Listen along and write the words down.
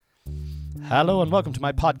Hello and welcome to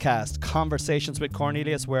my podcast, Conversations with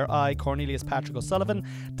Cornelius, where I, Cornelius Patrick O'Sullivan,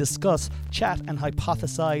 discuss, chat and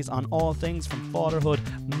hypothesize on all things from fatherhood,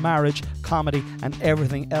 marriage, comedy and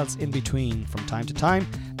everything else in between. From time to time,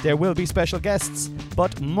 there will be special guests,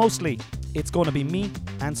 but mostly it's going to be me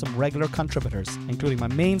and some regular contributors, including my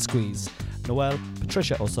main squeeze, Noelle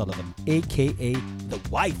Patricia O'Sullivan, aka the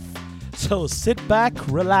wife. So sit back,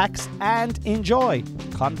 relax and enjoy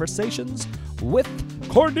Conversations with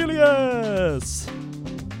Cornelius.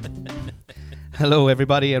 Hello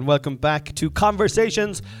everybody and welcome back to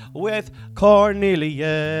Conversations with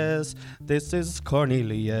Cornelius. This is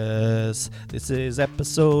Cornelius. This is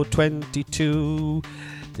episode 22.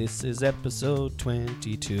 This is episode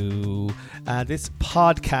 22. This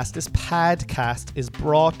podcast is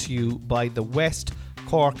brought to you by the West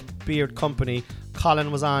Cork Beard Company.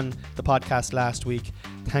 Colin was on the podcast last week.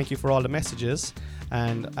 Thank you for all the messages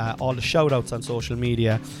and all the shout outs on social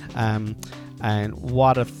media, and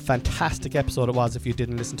what a fantastic episode it was. If you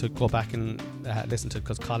didn't listen to it, go back and listen to it,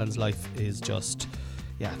 because Colin's life is just,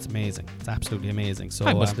 it's amazing. It's absolutely amazing. So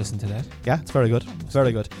I must listen to that. Yeah, it's very good. It's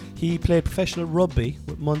very good. He played professional rugby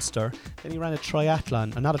with Munster, then he ran a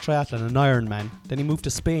triathlon, an Ironman, then he moved to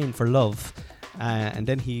Spain for love, and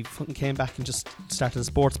then he fucking came back and just started a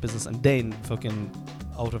sports business, and then fucking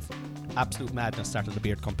out of absolute madness started a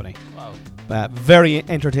beard company. Wow. Very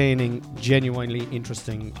entertaining, genuinely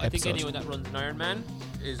interesting I episode. think anyone that runs an Ironman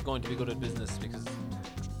is going to be good at business, because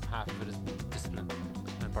half of it is discipline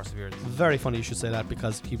and perseverance. Very funny you should say that,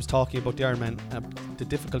 because he was talking about the Ironman. The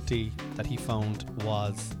difficulty that he found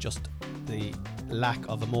was just the lack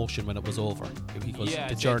of emotion when it was over. He goes,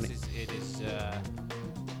 the journey.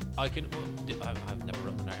 I've never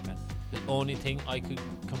run an Ironman. The only thing I could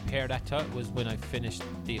compare that to was when I finished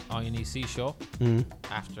the INEC show.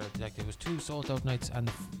 After, it was 2 sold out nights,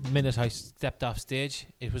 and the minute I stepped off stage,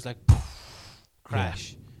 it was like poof,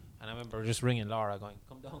 crash. Yeah. And I remember just ringing Laura, going,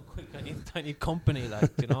 "Come down quick! I need company."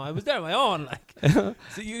 I was there on my own.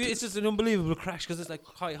 It's just an unbelievable crash, because it's like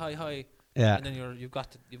high. Yeah. And then you've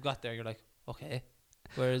got there. You're like, okay,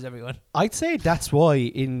 where is everyone? I'd say that's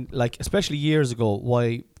why especially years ago,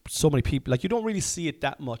 why so many people, you don't really see it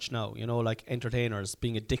that much now, entertainers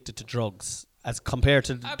being addicted to drugs as compared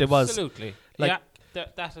to there was. Absolutely. That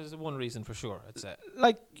is one reason for sure. It's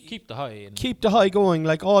keep the high. Keep the high going.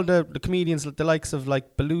 All the comedians, the likes of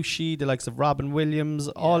Belushi, the likes of Robin Williams,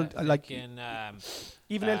 even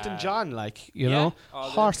Elton John,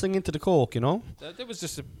 horsing into the coke, There was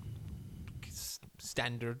just a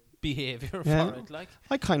standard behavior yeah. for it.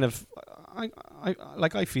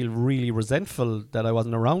 I feel really resentful that I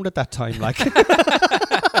wasn't around at that time.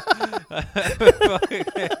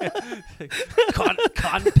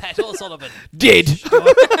 Con Pet O'Sullivan did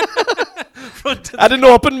at an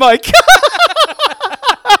open mic.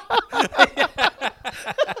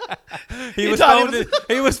 He was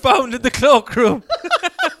found in the cloakroom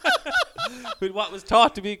with what was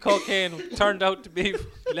thought to be cocaine, turned out to be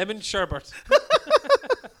lemon sherbet.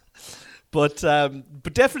 But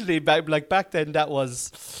definitely back then, there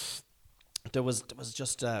was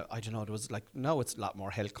just I don't know, there was now it's a lot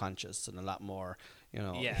more health conscious and a lot more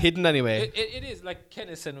hidden anyway. It is.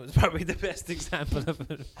 Kennison was probably the best example of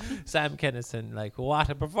it. Sam Kennison, what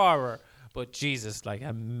a performer, but Jesus,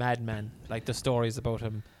 a madman. The stories about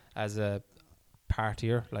him as a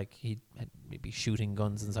partier, he'd maybe shooting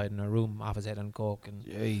guns inside in a room off his head on coke, and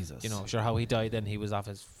Jesus, sure, how he died then, he was off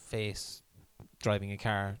his face driving a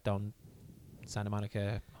car down Santa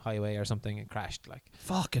Monica Highway or something and crashed.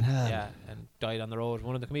 Fucking hell. Yeah, and died on the road.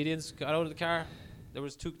 One of the comedians got out of the car. There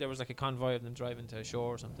was a convoy of them driving to a show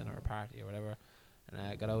or something, or a party or whatever,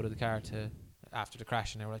 and got out of the car after the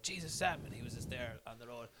crash, and they were like, "Jesus, Sam," and he was just there on the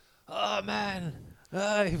road. Oh man,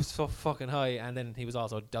 he was so fucking high, and then he was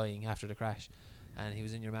also dying after the crash, and he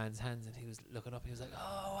was in your man's hands, and he was looking up. He was like,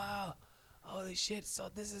 "Oh wow, holy shit! So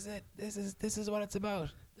this is it. This is what it's about.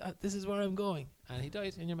 This is where I'm going." And he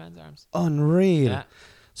died in your man's arms. Unreal. Yeah.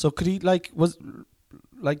 So could he was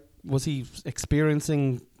he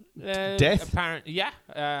experiencing death? Apparently, yeah.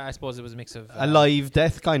 I suppose it was a mix of a live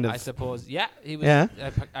death, kind of. I suppose, yeah. He was. Yeah.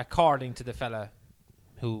 According to the fella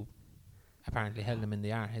who apparently held him in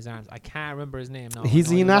his arms. I can't remember his name now.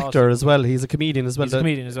 He's an actor as well. He's a comedian as well. He's a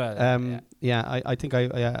comedian as well. I think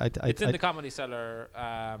it's in the Comedy Cellar.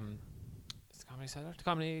 The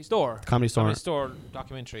Comedy Store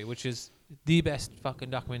documentary, which is the best fucking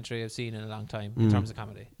documentary I've seen in a long time in terms of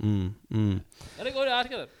comedy. Let it go to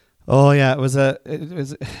get it. Oh yeah, it was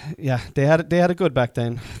they had it good back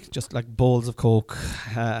then, just bowls of coke.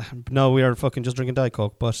 No, we were fucking just drinking Diet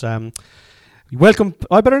Coke, but Welcome.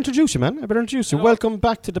 I better introduce you, man. You. Hello. Welcome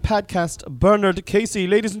back to the podcast, Bernard Casey.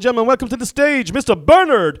 Ladies and gentlemen, welcome to the stage, Mr.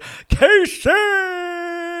 Bernard Casey.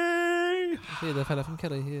 He the fella from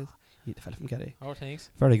Kelly, he is. He's the fella from Kerry. Oh,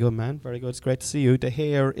 thanks. Very good, man. Very good. It's great to see you. The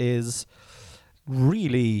hair is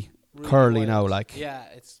really curly wild. now, like. Yeah,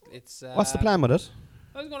 it's. What's the plan with it?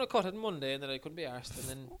 I was going to cut it Monday and then I couldn't be arsed. And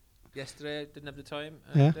then yesterday I didn't have the time.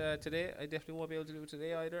 And today I definitely won't be able to do it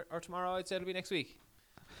today either. Or tomorrow I'd say it'll be next week.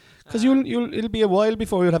 Because it'll be a while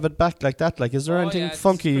before you'll have it back like that. Like, is there anything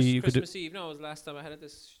funky you could do? Christmas Eve. No, it was the last time I had it.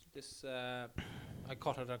 I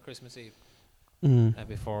cut it on Christmas Eve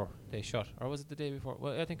before they shut, or was it the day before?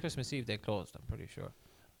 Well, I think Christmas Eve they closed. I'm pretty sure.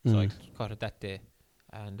 So I cut it that day,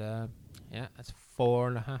 and that's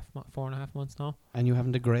 4.5 months now. And you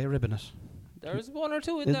haven't a grey ribbon it. There's one or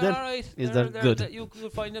two in Is there, there? all right. Is there good? You'll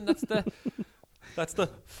find them. That's the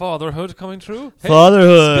fatherhood coming through. Hey,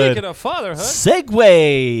 Fatherhood. speaking of fatherhood.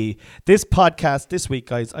 Segue. This podcast this week,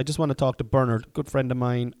 guys, I just want to talk to Bernard, good friend of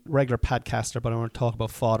mine, regular podcaster, but I want to talk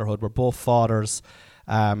about fatherhood. We're both fathers.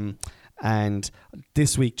 And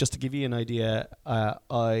this week, just to give you an idea,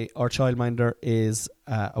 our childminder is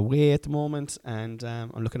away at the moment, and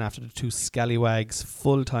I'm looking after the two scallywags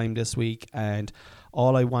full time this week. And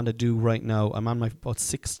all I want to do right now, I'm on my about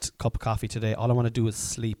 6th cup of coffee today. All I want to do is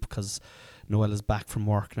sleep because Noelle is back from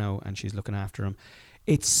work now and she's looking after him.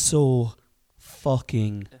 It's so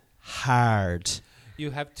fucking hard.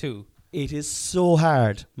 You have two. It is so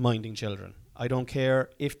hard minding children. I don't care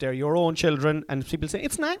if they're your own children, and people say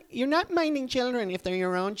you're not minding children if they're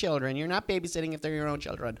your own children. You're not babysitting if they're your own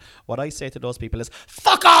children. What I say to those people is,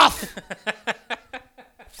 fuck off!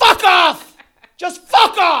 Fuck off! Just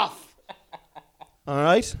fuck off! All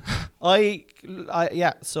right?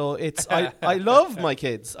 So it's, I love my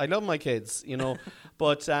kids. I love my kids, you know.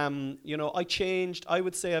 But, I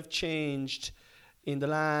would say I've changed in the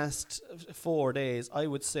last 4 days. I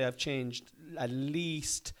would say I've changed at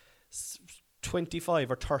least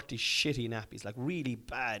 25 or 30 shitty nappies, like really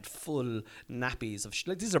bad full nappies of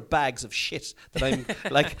like these are bags of shit that I'm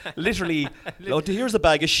like literally here's a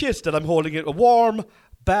bag of shit that I'm holding it, a warm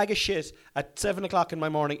bag of shit at 7 o'clock in my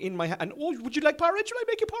morning in my hand. Oh, would you like porridge? Will I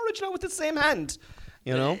make you porridge now with the same hand?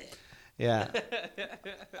 You know? Yeah.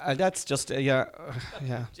 And that's just genuinely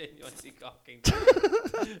cocking.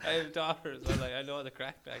 I have daughters, so like I know the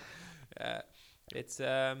crack. Like, it's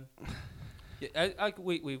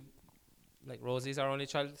we like Rosie's our only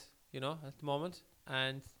child, you know, at the moment,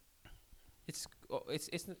 and it's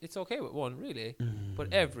okay with one really,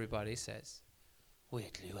 but everybody says,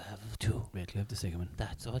 wait till you have two. Wait till you have the second one.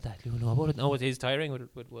 That's all that you know about it. No, it is tiring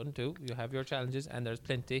with one, two. You have your challenges, and there's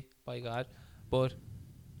plenty, by God, but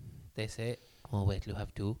they say, oh, wait till you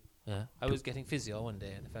have two. Yeah, I was getting physio one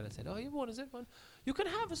day, and the fella said, oh, you have one, is it one? You can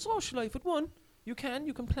have a social life with one. You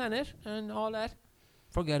can plan it and all that.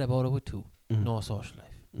 Forget about it with two. No social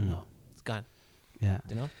life. No, it's gone. Yeah.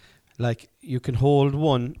 You know? Like, you can hold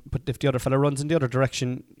one, but if the other fella runs in the other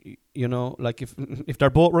direction, you know, like if they're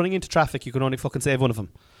both running into traffic, you can only fucking save one of them.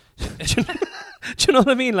 Do you know what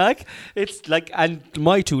I mean? Like, it's like, and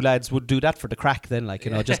my two lads would do that for the crack then, like,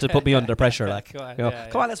 you know, just to put me under pressure, like, Come on, you know,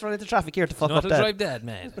 come on, let's run into traffic here to fuck up not that. to drive Dad,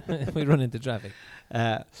 man. We run into traffic.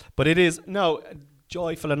 But it is, no,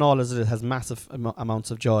 joyful and all as it has massive amounts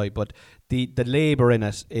of joy, but the labour in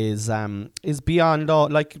it is beyond all.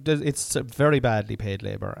 Like, it's very badly paid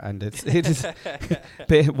labour, and it is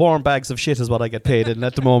warm bags of shit is what I get paid in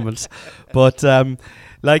at the moment. But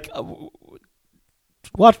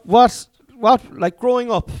what like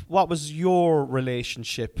growing up, what was your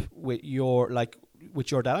relationship with your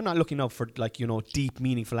dad? I'm not looking up for like, you know, deep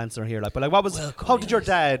meaningful answer here, like, but like, what was how did your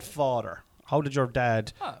dad father? How did your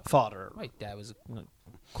dad father? My dad was a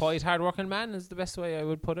quite hard-working man, is the best way I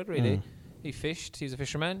would put it, really. He fished. He's a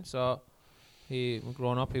fisherman, so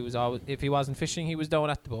growing up, he was always, if he wasn't fishing, he was down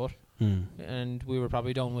at the boat, and we were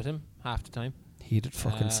probably down with him half the time. He did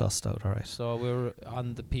fucking sussed out, all right. So we were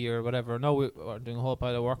on the pier, whatever. No, we were doing a whole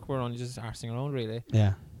pile of work. We're only just arsing around, really.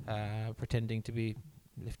 Yeah. Pretending to be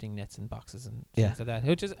lifting nets and boxes and things like that,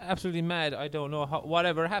 which is absolutely mad. I don't know how,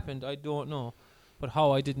 whatever happened, I don't know, but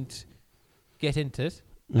how I didn't get into it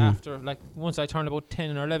after, like, once I turned about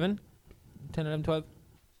 10, 11, 12,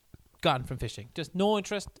 gone from fishing. Just no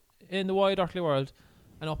interest in the wide earthly world,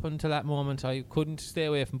 and up until that moment I couldn't stay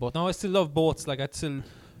away from boats. Now I still love boats, like I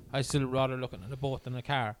still rather looking at a boat than a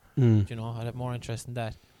car. You know, I'd have more interest in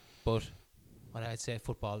that, but what I'd say,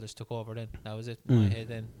 football just took over then. That was it in my head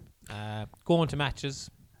then. Going to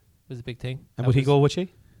matches was a big thing. And would he go with you?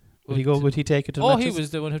 Would he take it to the matches? He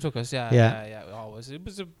was the one who took us. Yeah. Always. It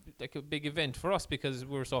was a big event for us because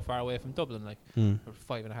we were so far away from Dublin. Like, we were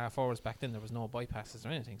 5.5 hours back then. There was no bypasses or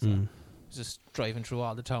anything. So just driving through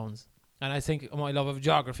all the towns. And I think my love of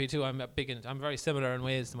geography too. I'm very similar in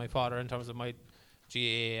ways to my father in terms of my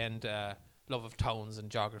GA and love of towns and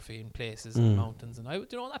geography and places and mountains. And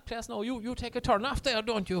that place now. You take a turn off there,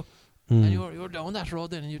 don't you? And you're down that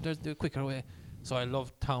road then, and there's the quicker way. So I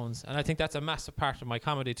love towns, and I think that's a massive part of my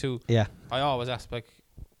comedy too. Yeah. I always ask like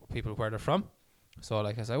people where they're from. So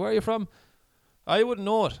like I say, where are you from? I wouldn't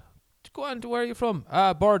know it. Go on to where are you from?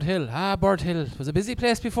 Bird Hill. Bird Hill. It was a busy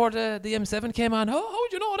place before the M7 came on. How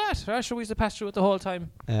would you know that? Sure, we used to pass through it the whole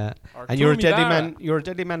time. Yeah. And you're a deadly man. You're a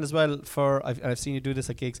deadly man as well. I've seen you do this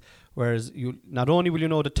at gigs. Whereas you not only will you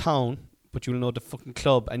know the town, but you'll know the fucking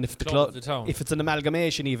club. And if the club, if it's an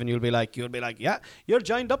amalgamation, even you'll be like, yeah, you're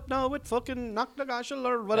joined up now with fucking Knocknagoshel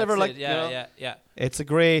or whatever. That's yeah. It's a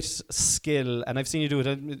great skill, and I've seen you do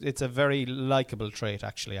it. It's a very likable trait,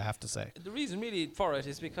 actually, I have to say. The reason really for it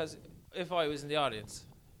is because if I was in the audience,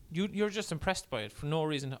 you're just impressed by it for no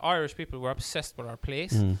reason. Irish people were obsessed with our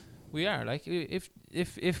place. We are like if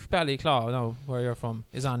Ballyclaw, now where you're from,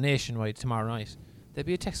 is on Nationwide tomorrow night, there'd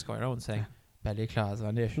be a text going around saying Ballyclaw is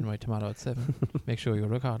on Nationwide tomorrow at 7. Make sure you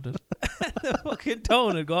record it. The fucking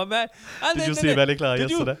town would go mad. Did you see Ballyclaw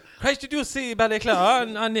yesterday? Did you see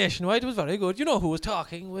Ballyclaw on Nationwide? It was very good. You know who was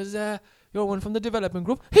talking was your one from the development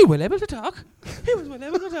group. He was able to talk.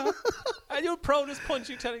 And you're proud as punch.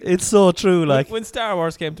 You telling it's so true. Like when Star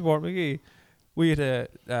Wars came to Portmagee, we had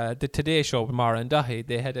the Today Show with Mara and Dahi.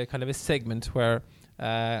 They had a kind of a segment where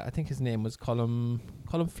I think his name was Colm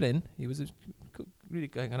Flynn. He was really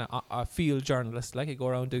kind of a field journalist. Like he'd go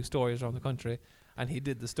around doing stories around the country, and he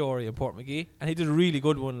did the story in Portmagee, and he did a really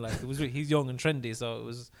good one. Like he's young and trendy, so it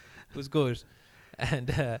was good.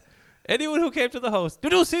 And anyone who came to the house,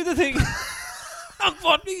 did you see the thing?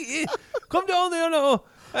 Come down there now.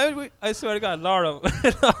 I swear to God, Laura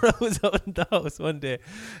was out in the house one day,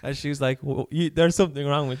 and she was like, "There's something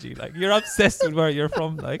wrong with you. Like you're obsessed with where you're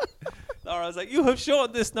from." Like Laura was like, "You have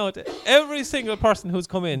shown this now to every single person who's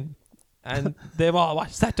come in." And they've all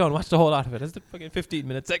sat down, watched the whole lot of it. It's the fucking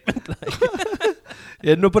 15-minute segment. Like.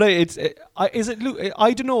 Yeah, no, but is it?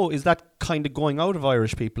 I don't know. Is that kind of going out of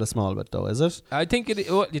Irish people a small bit, though? Is it? I think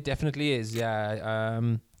it definitely is. Yeah.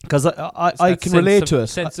 Because I can relate to it.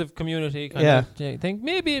 Sense of community. Kind of thing.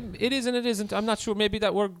 Maybe it is and it isn't. I'm not sure. Maybe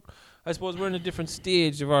that I suppose we're in a different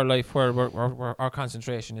stage of our life where our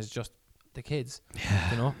concentration is just the kids,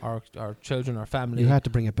 you know, our children, our family. You had to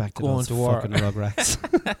bring it back to those fucking Rugrats.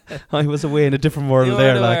 I was away in a different world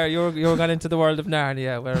there. Like you're gone into the world of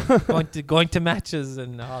Narnia. We're going to matches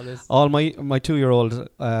and all this. All my 2-year-old,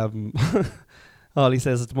 all he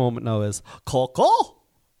says at the moment now is Coco,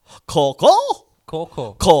 Coco,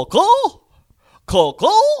 Coco, Coco,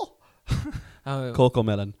 Coco. Coco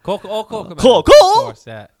melon. Coco melon. Coco. Of course,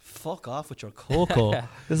 yeah. Fuck off with your cocoa.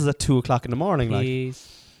 This is at 2:00 in the morning.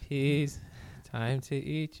 Peas, time to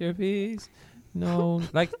eat your peas. No,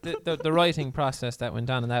 like the writing process that went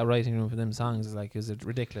on in that writing room for them songs is like, is it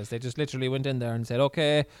ridiculous? They just literally went in there and said,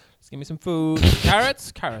 okay, just give me some food.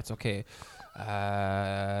 Carrots, okay.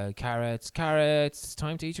 Carrots,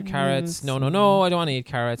 time to eat your carrots. No, I don't want to eat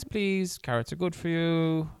carrots, please. Carrots are good for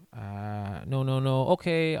you. No,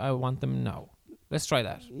 okay, I want them now. Let's try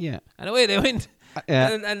that. Yeah. And away they went.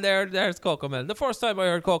 And there's Coco Melon. The first time I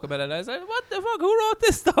heard Coco Melon, I was like, what the fuck? Who wrote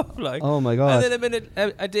this stuff? Like, oh my God. And then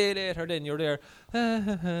a day later, then you're there.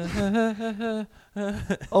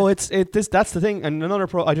 Oh, that's the thing. And another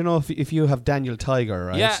I don't know if you have Daniel Tiger,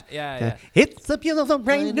 right? Yeah. It's a beautiful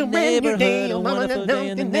brand new day, a wonderful day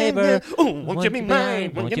in the neighbor. Oh, won't you be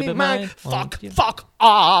mine? Won't you be mine? Fuck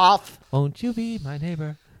off. Won't you be my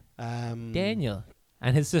neighbor? Daniel.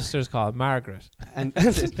 And his sister's called Margaret. And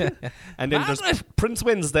then there's Prince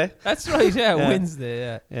Wednesday. That's right,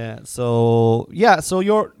 Wednesday, yeah. So I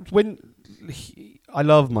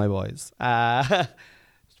love my boys.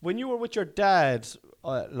 When you were with your dad,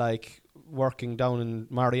 like working down in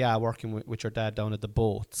Maria, working with your dad down at the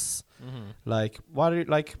boats, like what are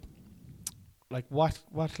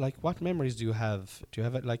what memories do you have? Do you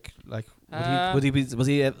have it like was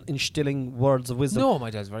he instilling words of wisdom? No, my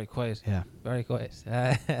dad's very quiet. Yeah, very quiet.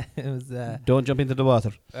 It was don't jump into the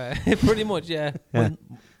water. Pretty much, yeah.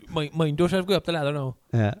 Mine don't have to go up the ladder now.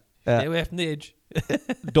 Yeah. Stay away from the edge.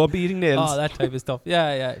 Don't be eating nails. Oh, that type of stuff.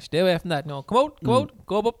 Yeah. Stay away from that. No, come out, go up.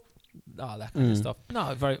 Oh, that kind of stuff.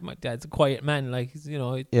 No, my dad's a quiet man. Like, you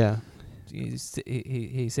know. Yeah.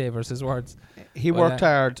 He savors his words. He worked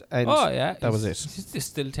hard, and that was it. He's just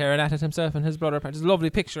still tearing at it himself and his brother. There's a lovely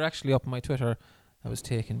picture actually up on my Twitter that was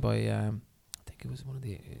taken by I think it was one of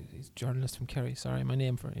the journalists from Kerry. Sorry,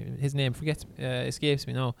 his name escapes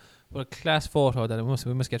me now. But a class photo that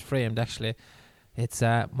we must get framed. Actually, it's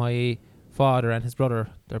my father and his brother,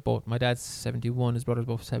 they're both, my dad's 71, his brother's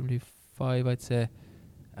both 75, I'd say,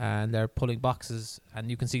 and they're pulling boxes, and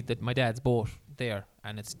you can see that my dad's boat there,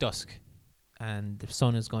 and it's dusk, and the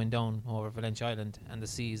sun is going down over Valentia Island, and the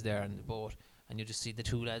sea's there and the boat, and you just see the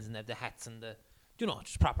two lads and they have the hats and the, you know,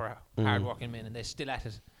 just proper hard working men, and they're still at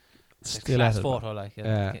it. Still at it. Photo, like,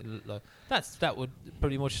 that would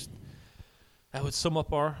pretty much, that would sum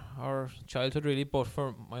up our childhood, really, both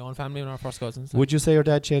for my own family and our first cousins. Would you say your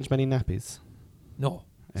dad changed many nappies? No,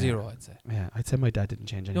 zero, I'd say. Yeah, I'd say my dad didn't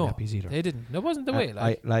change any nappies either. They didn't. That wasn't the way.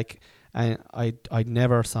 I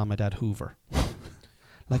never saw my dad hoover.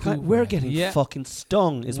 Like, Hoover, we're getting fucking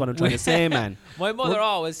stung, is what I'm trying to say, man. My mother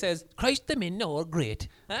always says, Christ, the men are great.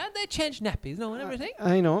 They change nappies, and everything.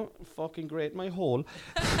 I know, fucking great, my hole.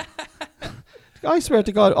 I swear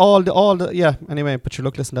to God, all the yeah. Anyway, but you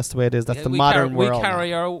look, listen, that's the way it is. That's the modern world.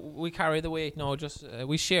 We carry the weight. No, just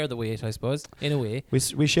we share the weight, I suppose, in a way.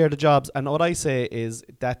 We share the jobs, and what I say is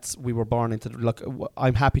we were born into. Look,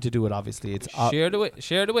 I'm happy to do it. Obviously, it's share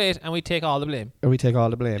the weight, and we take all the blame. We take all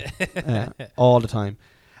the blame, all the time.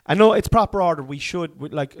 I know it's proper order.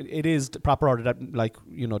 It is the proper order that, like,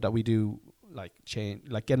 you know, that we do, like, change,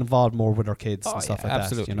 like, get involved more with our kids and stuff like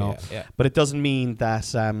absolutely, that. You know, yeah. But it doesn't mean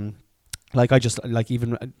that. Like, I just, like,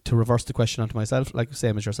 even to reverse the question onto myself, like,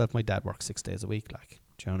 same as yourself, my dad works 6 days a week, like,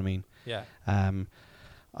 do you know what I mean? Yeah.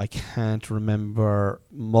 I can't remember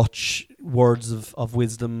much words of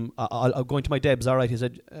wisdom. I'll go into my Debs, all right, he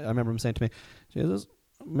said, I remember him saying to me, Jesus,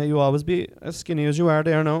 may you always be as skinny as you are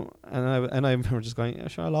there now. And I remember just going, yeah,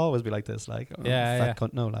 sure, I'll always be like this, like, fat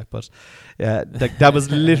cunt now, like, but yeah, that was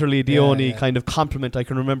literally the only kind of compliment I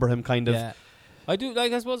can remember him kind of. Yeah. I do,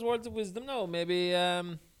 like, I suppose words of wisdom now, maybe,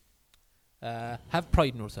 have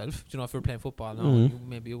pride in yourself. You know, if you're playing football now,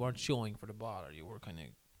 maybe you weren't showing for the ball, or you were kind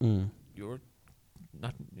of, you were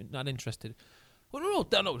not interested. Well, no,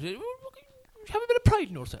 have a bit of pride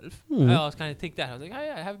in yourself. I always kind of think that. I was like,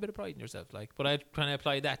 yeah, have a bit of pride in yourself. Like, but I kind of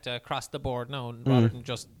apply that across the board now, rather than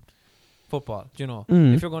just football. You know,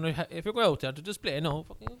 if you're going out there to display, no,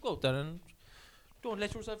 fucking go out there and don't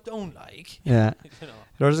let yourself down. Like, yeah, you know,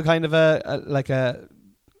 there's a kind of a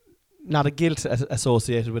not a guilt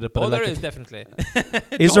associated with it, but there is definitely.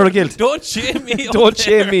 Is there a guilt? Don't shame me. Don't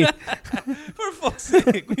shame me. For fuck's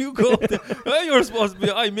sake, you go there. Well, you're supposed to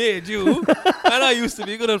be. I made you, and I used to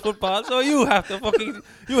be good at football, so you have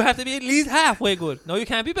to be at least halfway good. No, you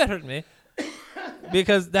can't be better than me,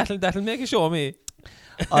 because that'll make a show of me.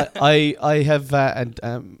 I have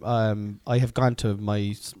I have gone to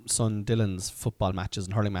my son Dylan's football matches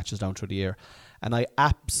and hurling matches down through the year, and I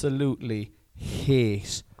absolutely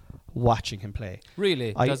hate watching him play.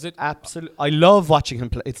 Really? Does it? Absolutely. I love watching him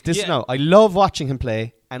play. It's this now. I love watching him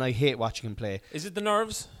play, and I hate watching him play. Is it the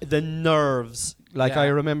nerves? The nerves. Like, I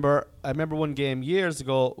remember one game years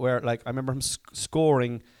ago where, like, I remember him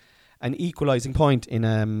scoring an equalising point in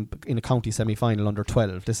a county semi-final under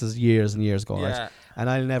 12. This is years and years ago, right? And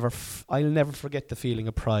I'll never forget the feeling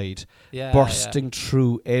of pride bursting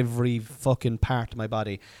through every fucking part of my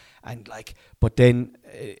body, and like, but then.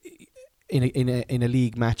 In a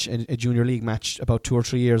league match, a junior league match about 2 or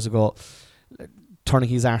 3 years ago, turning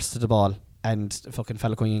his arse to the ball and fucking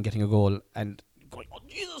fella going in and getting a goal and going, oh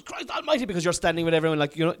Jesus Christ Almighty, because you're standing with everyone,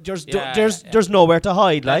 like, you know, there's nowhere to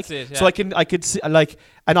hide, like. So I could see, like,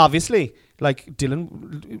 and obviously, like,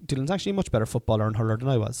 Dylan's actually a much better footballer and hurler than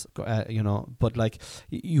I was, you know, but like,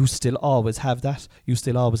 you still always have that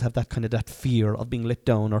kind of that fear of being let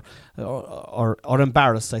down or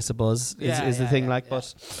embarrassed, I suppose, is the thing, like,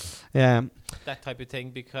 but yeah, that type of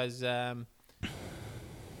thing, because I was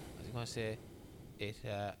going to say it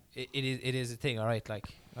is a thing, all right. Like,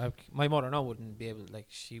 my mother now wouldn't be able, like,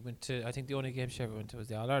 she went to, I think the only game she ever went to was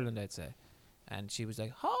the All Ireland, I'd say. And she was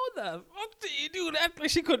like, how the fuck do you do that? Like,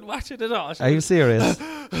 she couldn't watch it at all. Are you serious?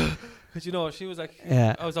 Because, you know, she was like,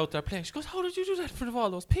 I was out there playing. She goes, how did you do that for all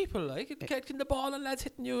those people? Like, getting the ball and lads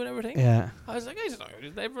hitting you and everything. Yeah. I was like, I just know,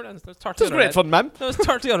 there's 30 other lads. Great fun, man. There was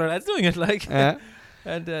 30 other lads doing it, like. Yeah.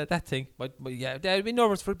 And that thing. But yeah, I'd be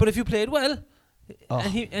nervous for it. But if you played well,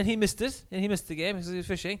 and he missed it, and he missed the game because he was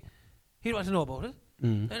fishing, he'd want to know about it.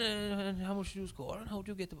 And how much did you score, and how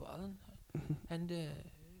do you get the ball, and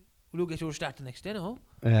will you get your start the next day, no?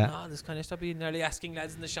 Yeah. No, this kind of stuff. Being nearly asking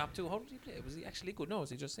lads in the shop too, how did he play? Was he actually good? No,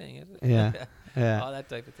 was he just saying it? Yeah. Yeah. All that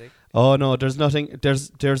type of thing. Oh no, there's nothing.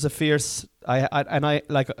 There's a fierce. I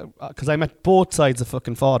like, because I'm at both sides of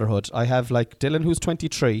fucking fatherhood. I have, like, Dylan, who's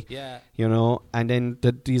 23. Yeah. You know, and then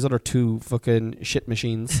these other two fucking shit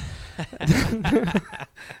machines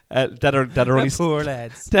that are only poor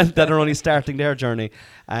lads that are only starting their journey,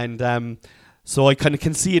 and so I kind of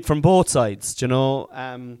can see it from both sides. You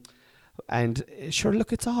know. And sure,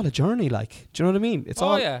 look, it's all a journey. Like, do you know what I mean? It's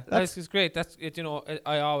all. Yeah, that's great. That's it. You know,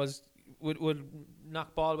 I always would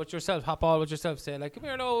knock ball with yourself, hop ball with yourself. Say like, come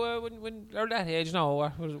here, no, when you're that age, no,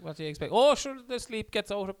 what do you expect? Oh, sure, the sleep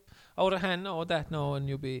gets out of hand. No, and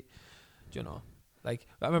you'll be, you know, like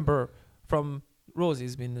I remember from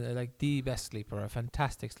Rosie's been like the best sleeper, a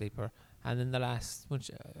fantastic sleeper, and in the last,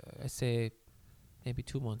 I say, maybe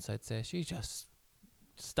 2 months, I'd say she just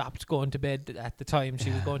stopped going to bed at the time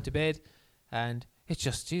she was going to bed, and it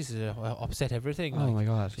just Jesus upset everything. Oh my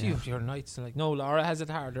God! Your nights like no. Laura has it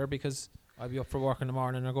harder because I'll be up for work in the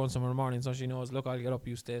morning or going somewhere in the morning, so she knows. Look, I'll get up,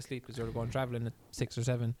 you stay asleep because you're going travelling at 6 or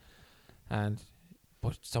 7,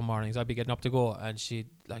 but some mornings I'd be getting up to go, and she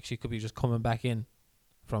could be just coming back in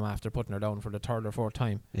from after putting her down for the 3rd or 4th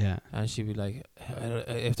time. Yeah, and she'd be like,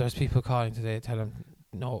 if there's people calling today, tell them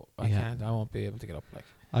no, I can't. I won't be able to get up. Like.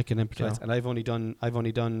 I can empathise, and I've only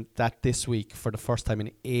done that this week for the first time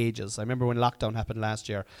in ages. I remember when lockdown happened last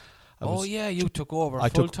year. You took over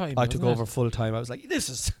full time. I took over full time. I was like,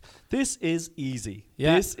 this is easy.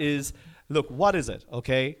 Yeah. This is, look, what is it?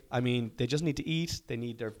 Okay, I mean, they just need to eat. They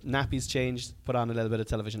need their nappies changed. Put on a little bit of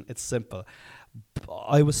television. It's simple.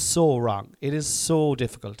 I was so wrong. It is so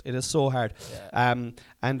difficult. It is so hard. Yeah.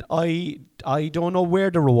 And I don't know where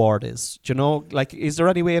the reward is. Do you know, like, is there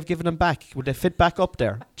any way of giving them back? Would they fit back up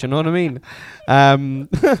there? Do you know what I mean?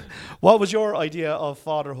 What was your idea of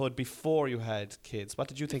fatherhood before you had kids? What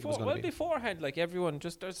did you think it was going to be? Well, beforehand, like everyone,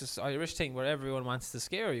 there's this Irish thing where everyone wants to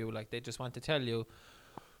scare you. Like they just want to tell you,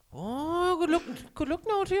 oh, good luck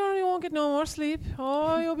now to you. You won't get no more sleep.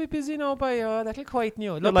 Oh, you'll be busy now by that'll quieten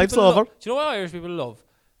you. Your life's over. Do you know what Irish people love?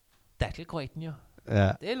 That'll quieten you.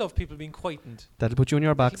 Yeah. They love people being quietened. That'll put you in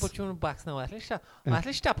your box. That'll put you in your box now.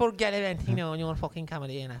 That'll stop or get anything now, and you're fucking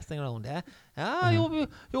comedy and asking around there. You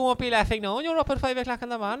won't be laughing now. You're up at 5 o'clock in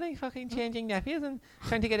the morning, fucking changing nappies and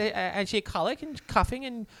trying to get and she colic and coughing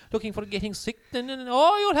and looking for getting sick. And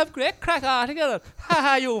you'll have great crack all together. Ha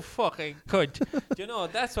ha, you fucking cunt. Do you know,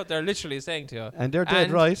 that's what they're literally saying to you. And they're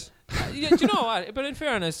dead right. Do you know what? But in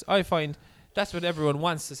fairness, I find that's what everyone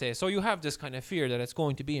wants to say. So you have this kind of fear that it's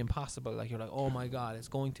going to be impossible. Like you're like, oh my God, it's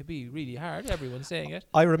going to be really hard. Everyone's saying it.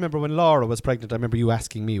 I remember when Laura was pregnant, I remember you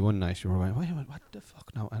asking me one night, you were like, what the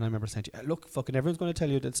fuck now? And I remember saying to you, look, fucking everyone's going to tell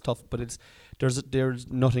you that it's tough, but there's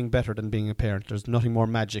nothing better than being a parent. There's nothing more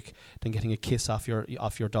magic than getting a kiss off your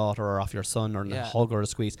daughter or off your son or a hug or a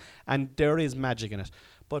squeeze. And there is magic in it.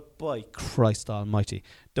 But by Christ almighty,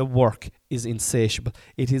 the work is insatiable.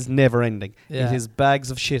 It is never ending. Yeah. It is bags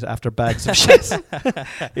of shit after bags of shit.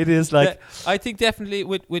 It is like... I think definitely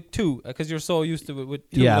with two, because you're so used to it with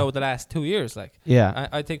two now the last 2 years. Like, yeah.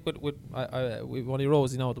 I think with only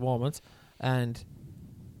Rosie now at the moment, and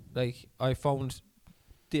like I found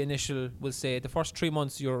the initial, we'll say, the first 3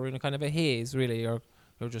 months you're in a kind of a haze, really. You're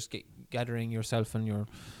just gathering yourself and you're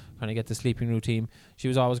trying to get the sleeping routine. She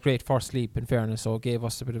was always great for sleep, in fairness, so it gave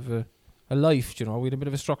us a bit of a life, you know. We had a bit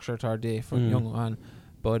of a structure to our day for young on.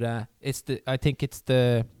 But I think it's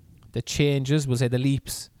the changes, we'll say the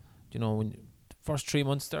leaps. You know, when the first 3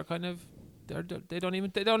 months they're kind of they don't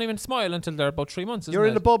even smile until they're about 3 months. You're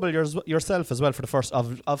in the bubble yourself as well for the first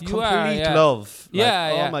of complete love.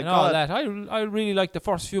 Oh my God! I really liked the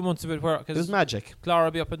first few months of it, it was magic. Clara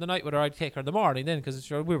would be up in the night with her. I'd take her in the morning then,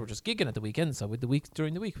 because we were just gigging at the weekend. So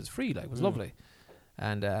during the week it was free, like it was lovely,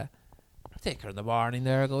 and I'd take her in the morning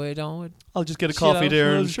there. Go way down. I'll just get a coffee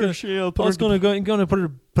there. And sure, I was going to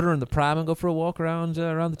put her in the pram and go for a walk around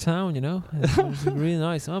the town. You know, it was really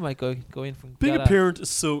nice. I might go in from being a parent is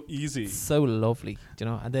so easy, so lovely. You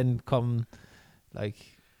know, and then come, like,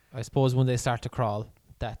 I suppose when they start to crawl,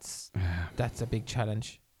 that's a big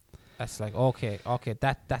challenge. That's like okay,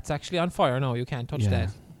 that's actually on fire now. You can't touch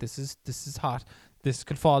that. This is hot. This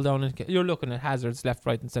could fall down, and you're looking at hazards left,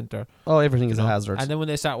 right, and centre. Oh, everything is a hazard. And then when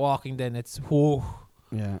they start walking, then it's whoa.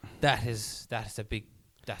 Yeah. That's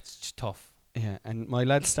tough. Yeah, and my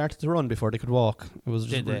lads started to run before they could walk. It was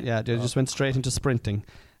just, they just went straight into sprinting,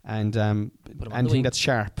 and anything that's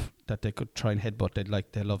sharp that they could try and headbutt,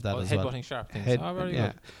 they love that as well. Headbutting sharp things. Very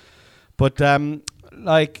good. But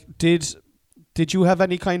like, did you have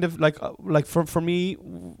any kind of like for me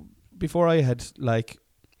before I had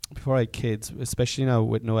kids, especially now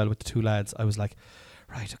with Noel, with the two lads, I was like,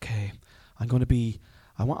 right, okay, I'm going to be.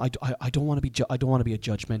 I don't want to be a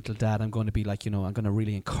judgmental dad. I'm going to be like, you know, I'm going to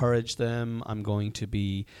really encourage them. I'm going to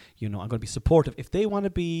be, you know, I'm going to be supportive. If they want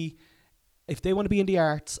to be in the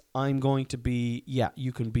arts, I'm going to be. Yeah,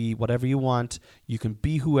 you can be whatever you want. You can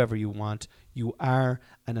be whoever you want. You are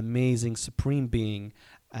an amazing, supreme being,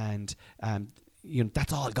 and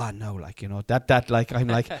that's all gone now. Like, like, I'm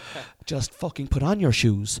like, just fucking put on your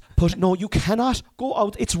shoes. No, you cannot go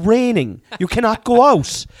out. It's raining. You cannot go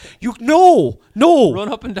out. No.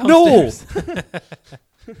 Run up and down stairs.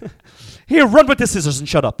 Here, run with the scissors and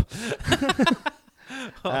shut up.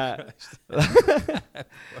 I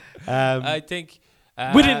think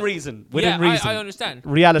within reason. I understand.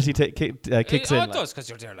 Reality kicks in. It does, because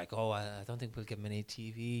you're there like, I don't think we'll give him any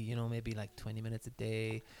TV. Maybe like 20 minutes a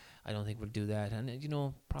day. I don't think we'll do that. And I'm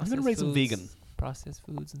gonna raise them vegan. Processed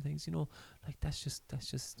foods and things. Like that's just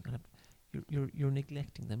kind of. You're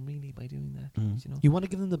neglecting them really by doing that. You want to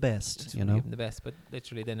give them the best. Give them the best, but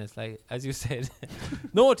literally then it's like, as you said,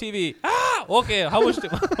 no TV. Okay. What do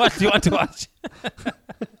you want to watch?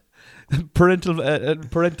 Parental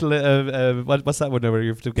what's that one where you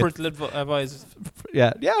have to get parental advice?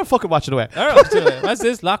 Yeah, fucking watch it away. All right, what's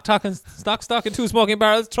this? Lock, stock, and 2 smoking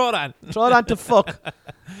barrels. Throw it on to fuck.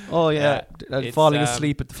 Oh yeah, falling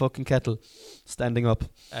asleep at the fucking kettle, standing up.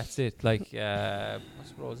 That's it. Like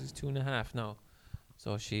what's Rosie's 2.5 now,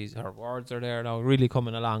 so her words are there now, really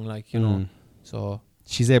coming along. Like so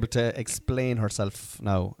she's able to explain herself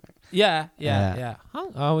now. Yeah.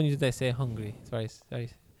 When they say hungry, it's very, very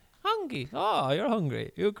hungry. Oh, you're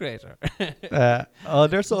hungry. You creator.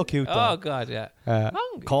 They're so cute. Oh God, yeah.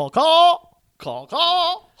 Hungry. Caw.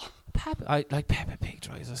 Peppa Pig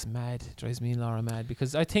drives me and Laura mad,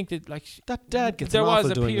 because I think that that dad gets there an was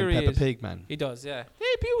awful a doing period. Peppa Pig, man. He does, yeah. They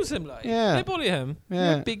abuse him, they bully him.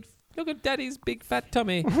 Yeah. Look at Daddy's big fat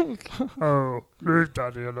tummy. Oh, leave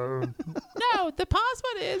Daddy alone. No, the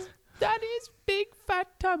password is Daddy's big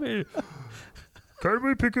fat tummy. Can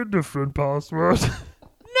we pick a different password?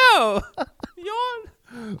 No,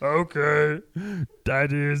 yawn. Okay,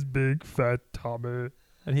 Daddy's big fat tummy.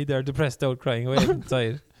 And he there depressed out, crying away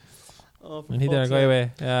inside. And he there go sake.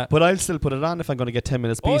 away. Yeah. But I'll still put it on if I'm going to get 10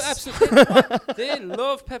 minutes peace. Oh, absolutely. They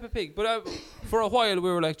love Peppa Pig. But for a while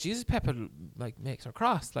we were like, Jesus, Peppa makes her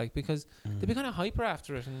cross, because they be kind of hyper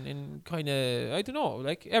after it, and kind of, I don't know,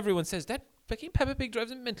 like everyone says that Peppa Pig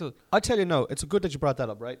drives them mental. I tell you, no, it's good that you brought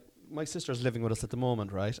that up, right? My sister's living with us at the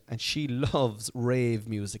moment, right? And she loves rave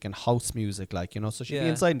music and house music, so she'd be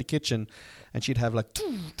inside in the kitchen and she'd have like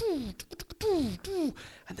doo, doo, doo, doo, doo,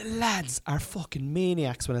 and the lads are fucking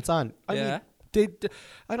maniacs when it's on. I mean,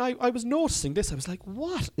 and I was noticing this. I was like,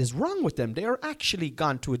 what is wrong with them? They are actually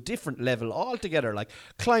gone to a different level altogether, like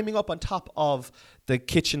climbing up on top of the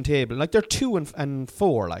kitchen table. Like they're 2 and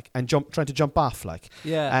 4, and trying to jump off,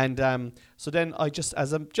 And so then I just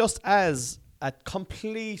as a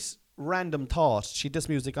complete random thought, she had this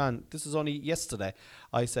music on. This was only yesterday.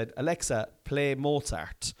 I said, Alexa, play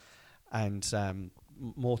Mozart, and I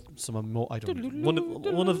don't know,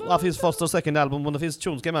 one of his first or second album, one of his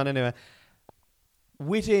tunes came on anyway.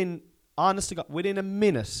 Within a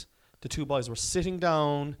minute, the 2 boys were sitting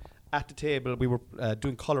down at the table. We were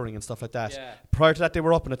doing colouring and stuff like that. Yeah. Prior to that, they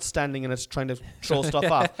were up and it's standing and it's trying to throw stuff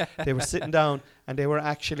off. They were sitting down and they were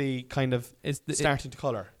actually kind of starting to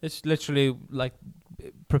colour. It's literally like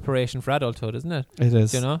preparation for adulthood, isn't it? It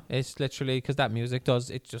is. It's literally, because that music does,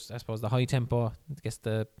 it's just, I suppose, the high tempo, it gets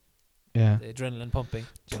the adrenaline pumping.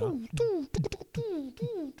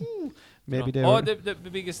 Maybe they were. The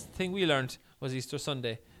biggest thing we learned was Easter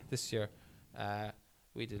Sunday this year.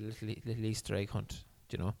 We did a little Easter egg hunt,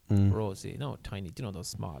 Rosie. No, tiny, those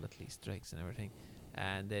small little Easter eggs and everything.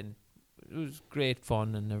 And then it was great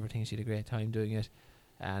fun and everything. She had a great time doing it.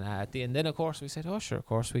 And at the end, then of course we said, of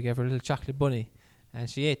course we gave her a little chocolate bunny, and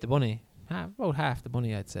she ate the bunny, about half the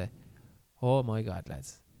bunny, I'd say. Oh my God,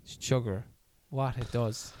 lads, sugar, what it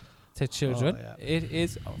does to children. It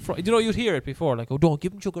is, you'd hear it before, like, don't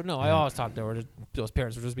give them sugar. No, I always thought those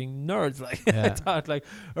parents were just being nerds, I thought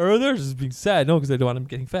they're just being sad, because they don't want them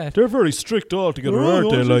getting fat. They're very strict altogether,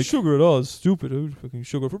 aren't they? Like sugar at all, it's stupid. Fucking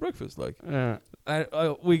sugar for breakfast, And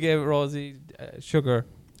we gave Rosie sugar,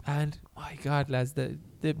 and my God, lads, they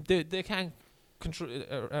can't control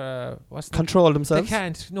themselves. They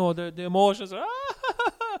can't. No, the emotions are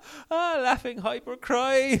laughing, hyper,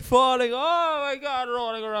 cry, falling. Oh my God,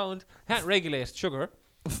 rolling around. Can't regulate sugar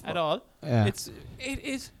at all. Yeah. It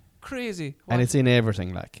is crazy. And it's in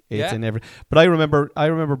everything, in every. But I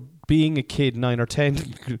remember being a kid, 9 or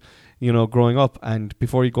 10, growing up, and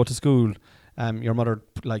before you go to school, your mother,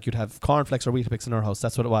 you'd have cornflakes or Weetabix in her house.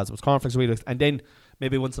 That's what it was. It was cornflakes or Weetabix, and then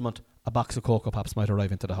maybe once a month, a box of Cocoa Pops might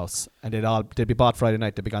arrive into the house, and they'd be bought Friday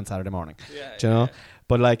night, they'd be gone Saturday morning. Do you know?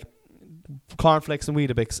 But cornflakes and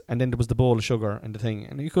Weetabix, and then there was the bowl of sugar and the thing,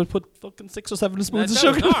 and you could put fucking 6 or 7 spoons of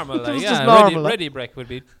sugar. Normal, just normal. Ready break would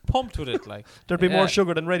be pumped with it. Like There'd be Yeah. more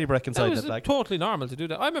sugar than Ready Breck that inside was it. Like, totally normal to do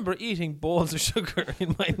that. I remember eating bowls of sugar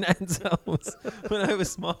in my nan's house when I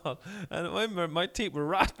was small, and I remember my teeth were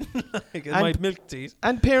rotten, like and my And- milk teeth.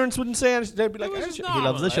 and parents wouldn't say anything. They'd be like, It was "Eh, just he normal,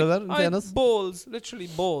 loves the like, sugar." In I had fairness. bowls, literally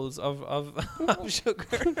bowls of sugar.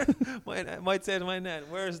 Might say to my nan,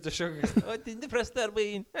 "Where's the sugar?" "Oh, it's in the Prestar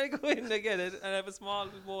bean." I go in and get it, and I have a small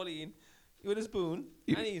bowl in with a spoon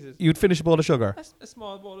and eat it. You'd finish a bowl of sugar. A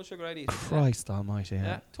small bowl of sugar, I'd eat. Christ Almighty! Yeah.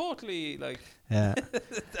 Yeah, Totally like. yeah.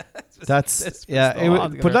 That's That's yeah. so It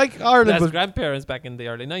odd, but like Ireland That's was grandparents back in the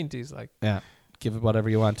early 90s, like. yeah. Give it whatever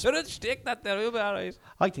you want. Just take that there, you'll be alright.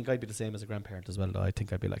 I think I'd be the same as a grandparent as well. Though I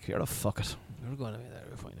think I'd be like, here, fuck it. We're going to be there,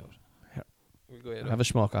 we'll find out. Yeah. We'll go ahead. Have a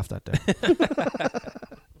smoke off that day.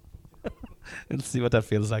 And see what that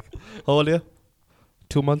feels like. Hold you.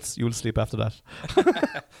 2 months, you'll sleep after that.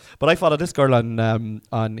 But I follow this girl on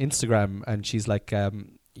Instagram, and she's like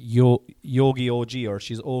Yogi OG, or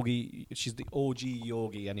she's the OG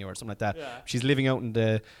Yogi anyway, or something like that. Yeah. She's living out in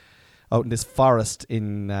this forest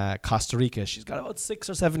in Costa Rica. She's got about 6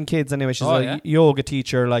 or 7 kids anyway. She's a yoga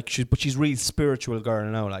teacher, like but she's really spiritual girl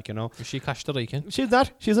now, like, you know. Is she Costa Rican? She's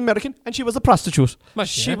that. She's American, and she was a prostitute.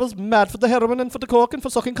 She was mad for the heroin and for the coke and for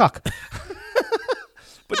sucking cock.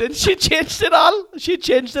 But then she changed it all.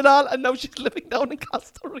 And now she's living down in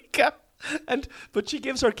Costa Rica. But she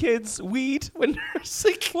gives her kids weed when they're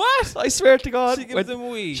sick. What? I swear to God. She gives them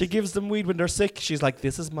weed. She gives them weed when they're sick. She's like,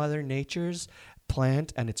 this is Mother Nature's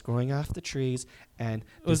plant, and it's growing off the trees. And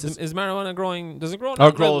is marijuana growing? Does it grow?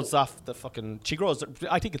 or grows off the fucking. She grows.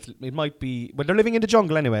 I think it might be. Well, they're living in the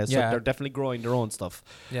jungle anyway, so they're definitely growing their own stuff.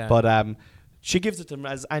 Yeah. But she gives it to them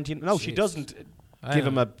as anti. No, she doesn't give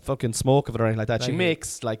him a fucking smoke of it or anything like that. She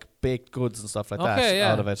makes like baked goods and stuff like that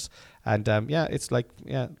out of it. And it's like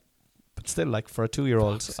but still, like, for a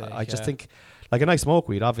 2-year-old, I just think, like, a nice smoke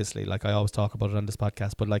weed, obviously, like I always talk about it on this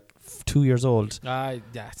podcast, but like 2 years old,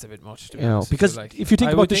 it's a bit much, to be you know, honest, because like, if you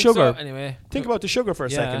think about the sugar, anyway, think about the sugar for a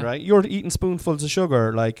second, right? You're eating spoonfuls of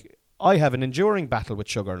sugar. Like, I have an enduring battle with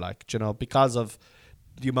sugar, like, you know, because of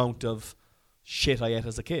the amount of shit I ate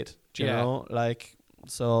as a kid, do you know, like.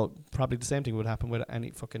 So probably the same thing would happen with any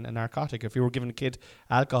fucking narcotic. If you were giving a kid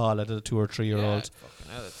alcohol at a 2 or 3 year old,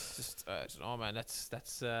 that's just I don't know, man. That's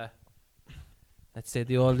let's say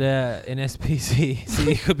the old NSPC.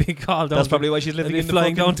 See, could be called. That's probably why she's living in the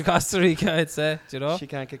flying down to Costa Rica. I'd say, do you know, she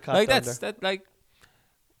can't get caught like down that. Like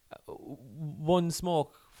one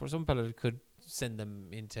smoke for some fella could send them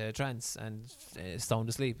into a trance and sound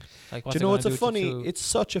asleep. Like, do you know, it's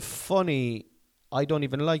such a funny. I don't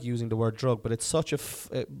even like using the word drug, but it's such a.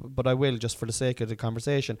 But I will, just for the sake of the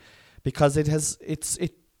conversation, because it has its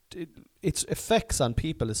effects on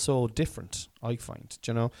people is so different. I find,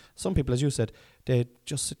 do you know, some people, as you said, they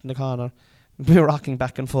just sit in the corner, be rocking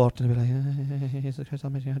back and forth, and be like, Jesus Christ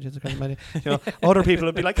Almighty, Jesus Christ Almighty. You know, other people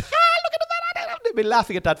would be like, look at that. They'd be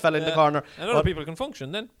laughing at that fella in the corner. And other people can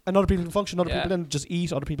function then. And other people can function. Other people then just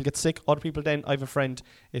eat. Other people get sick. Other people then, I have a friend,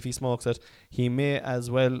 if he smokes it, he may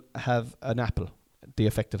as well have an apple. The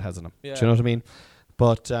effect it has on him. Yeah. Do you know what I mean?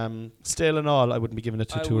 But still in all, I wouldn't be giving it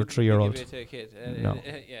to 2 or 3 year old. Give it to a kid. No.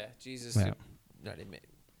 Yeah, Jesus. Yeah. No.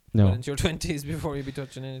 No. Into your 20s before you be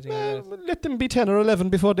touching anything like that. Let them be 10 or 11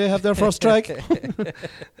 before they have their first strike.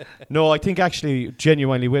 No, I think actually,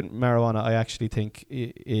 genuinely, with marijuana, I actually think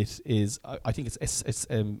it is. I think it's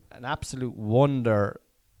an absolute wonder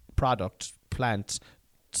product, plant,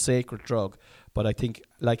 sacred drug. But I think,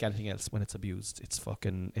 like anything else, when it's abused, it's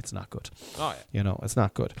not good. Oh, yeah. You know, it's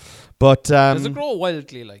not good. But does it grow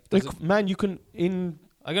wildly? Like man, you can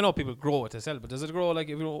I know people grow it to sell, but does it grow like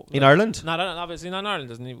if you know, in Ireland? Not obviously not in Ireland.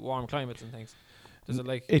 Doesn't need warm climates and things. Does it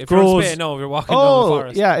like it if grows? You're in Spain, no, if you're walking down the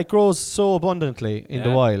forest. Yeah, it grows so abundantly in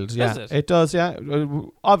the wild. Yeah, does it does. Yeah,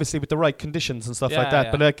 obviously with the right conditions and stuff like that.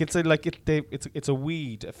 Yeah. But like it's a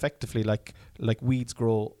weed, effectively. Like weeds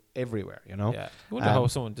grow everywhere. You know. Yeah. I wonder how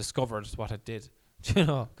someone discovered what it did. You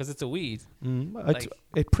know, because it's a weed.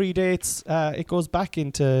 It predates. It goes back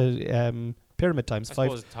into pyramid times. I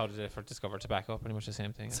suppose how did they discover tobacco? Pretty much the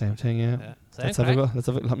same thing. Same thing. Yeah. Let's Same have a go. Let's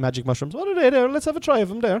have a magic mushrooms. What are they there? Let's have a try of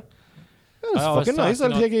them there. That's fucking nice.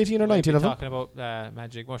 I'll take 18 or 19 of them. Talking about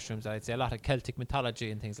magic mushrooms, I'd say a lot of Celtic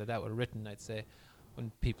mythology and things like that were written. I'd say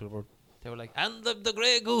when people were. They were like, and the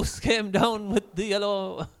grey goose came down with the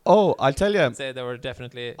yellow. Oh, I'll tell you. I'd say there were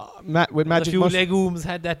definitely with magic a few legumes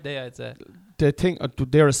had that day, I'd say. The thing,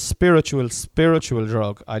 they're a spiritual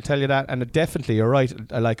drug. I'll tell you that, and definitely you're right.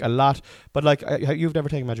 Like a lot, but like you've never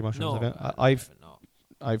taken magic mushrooms. No, have you?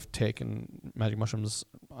 I've taken magic mushrooms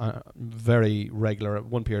very regular at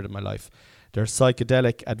one period of my life. They're a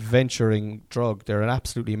psychedelic adventuring drug. They're an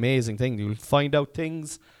absolutely amazing thing. You'll find out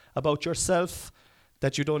things about yourself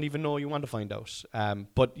that you don't even know you want to find out.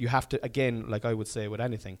 But you have to, again, like I would say with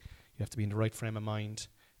anything, you have to be in the right frame of mind,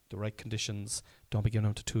 the right conditions. Don't be giving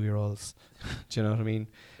out to 2-year-olds. Do you know what I mean?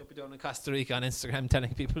 Don't be down in Costa Rica on Instagram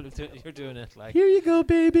telling people you're doing it. Like, Here you go,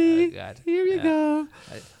 baby. oh God. Here you go.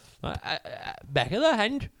 Back of the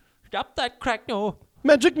hand. Stop that crack, no.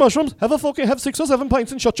 Magic mushrooms. Have 6 or 7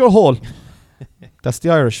 pints and shut your hole. That's the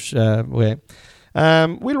Irish way.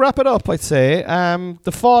 We'll wrap it up, I'd say.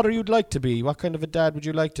 The father you'd like to be. What kind of a dad would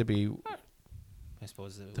you like to be? I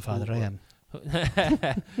suppose The father I am.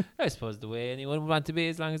 I suppose the way anyone would want to be,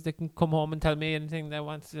 as long as they can come home and tell me anything they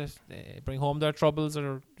want to bring home their troubles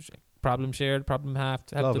or problem shared, problem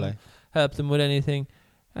halved, Lovely. help them with anything.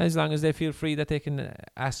 As long as they feel free that they can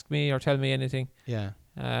ask me or tell me anything, Yeah.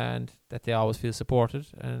 and that they always feel supported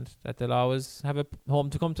and that they'll always have a home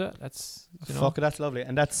to come to. That's, you know, Fuck it, that's lovely.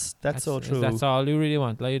 And that's so true. That's all you really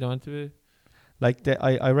want. Like, you don't want to. Like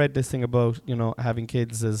I read this thing about, you know, having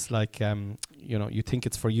kids is like, you know, you think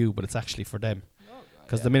it's for you, but it's actually for them.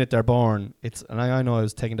 Because the minute they're born, it's, and I know I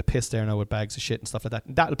was taking the piss there now with bags of shit and stuff like that.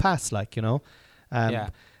 And that'll pass, like, you know.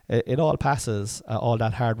 It all passes, all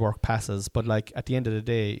that hard work passes. But like at the end of the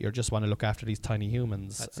day, you just want to look after these tiny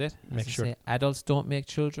humans. That's it. Make sure. Say, adults don't make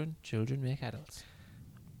children, children make adults.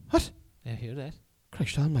 What? Yeah, hear that?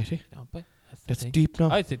 Christ almighty. Don't they? That's deep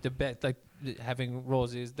now. I think the best, like having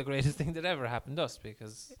Rosie is the greatest thing that ever happened to us,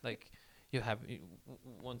 because like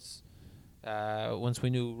once we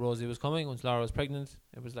knew Rosie was coming, once Laura was pregnant,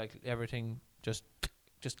 it was like everything just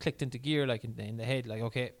clicked into gear, like in the head, like,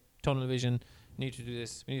 okay, tunnel vision, we need to do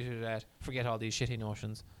this, we need to do that, forget all these shitty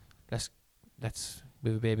notions, let's we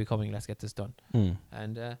have a baby coming, let's get this done.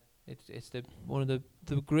 And it's the one of the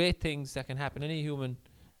great things that can happen to any human.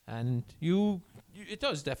 And it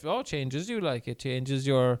does definitely all changes you, like it changes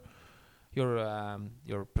your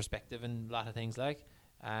perspective and a lot of things, like.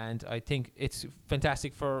 And I think it's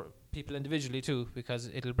fantastic for people individually too, because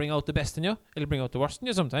it'll bring out the best in you, it'll bring out the worst in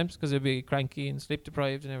you sometimes, because you'll be cranky and sleep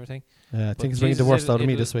deprived and everything. Yeah, I But think it's bringing the worst out of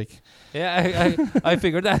me this week. Yeah, I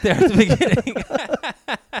figured that there at the beginning.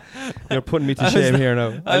 You're putting me to shame here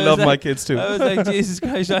now. I love my kids too. I was like, Jesus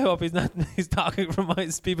Christ, I hope he's talking from my,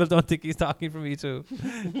 people don't think he's talking from me too.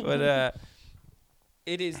 But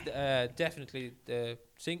it is definitely the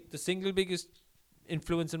single biggest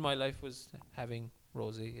influence in my life was having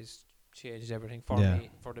Rosie. Has changed everything for me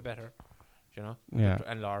for the better, you know. Yeah.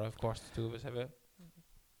 And Laura, of course, the two of us have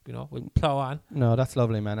we'll plow on. No, that's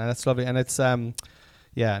lovely, man, and that's lovely, and it's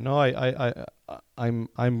yeah, no, I'm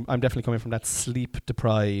definitely coming from that sleep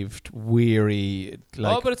deprived, weary,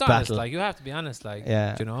 like, but it's battle. honest, like, you have to be honest, like,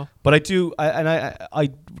 Yeah. you know. But I do, I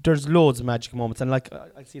there's loads of magic moments, and like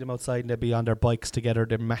I see them outside and they'll be on their bikes together,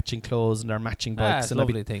 they're matching clothes and they're matching bikes, It's and I'll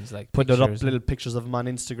be lovely things, like putting it up, pictures little pictures of them on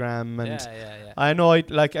Instagram, and yeah. I know,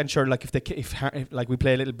 and sure, like if like we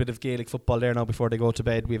play a little bit of Gaelic football there now before they go to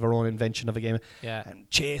bed, we have our own invention of a game, Yeah. and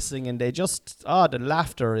chasing, and they just, the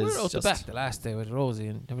laughter We is were out the just back the last day with Rosie,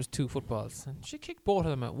 and there was 2 footballs, and she kicked both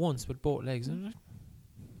of them at once with both legs, and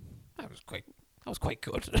that was quite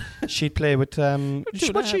good. she'd play with and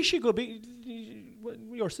she could be,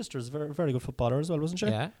 your sister's a very, very good footballer as well, wasn't she?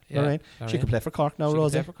 Yeah. Lorraine. She could play for Cork now, She could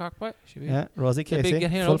Rosie. play for Cork, boy. Yeah, Rosie The big Casey,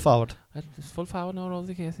 hero. full forward. Full forward now,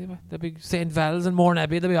 Rosie Casey. Boy. The big St. Val's and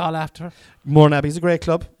Mourneabbey, they'll be all after her. Mourneabbey's a great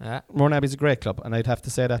club. Yeah. Mourneabbey's a great club, and I'd have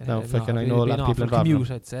to say that now. I know a lot of people involved.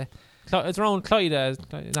 Commute, I'd say. It's around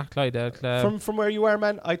Clydesdale, not Clydesdale. From where you are,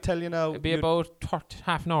 man, I tell you now, It'd be about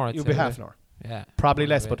half an hour, I'd you'll say. be half an hour. Yeah. Probably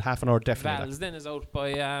less, Maybe. but half an hour definitely. Val's then is out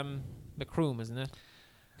by Macroom, isn't it?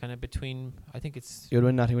 Kind of between, I think it's... You'll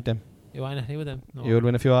win nothing with them. You want anything with them? No. You'll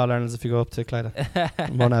win a few All-Irelands if you go up to Clyde.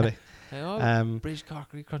 Mourneabbey. British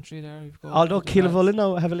Corkery country there. Although Killavullen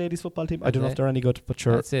now have a ladies football team. I don't know if they're any good, but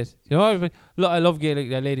sure. That's it. You know, I love Gaelic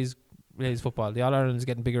ladies football. The All-Ireland is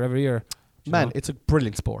getting bigger every year. Man, know? it's a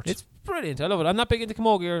brilliant sport. It's brilliant. I love it. I'm not big into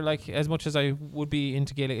camogie like as much as I would be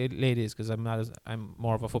into Gaelic ladies, because I'm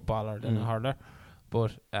more of a footballer than a hurler.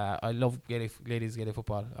 But I love ladies Gaelic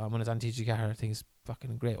football. When it's on TG Car, I think it's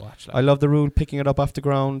fucking great watch. Like. I love the rule, picking it up off the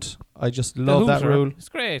ground. I just love that rule. It's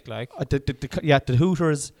great. Like the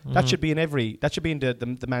hooters. That should be in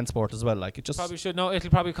the man sport as well. Like it just probably should. No, it'll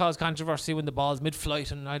probably cause controversy when the ball's mid-flight,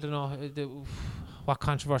 and I don't know what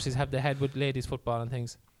controversies have they had with ladies football and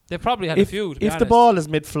things. They probably had a few. If the ball is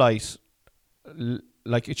mid-flight,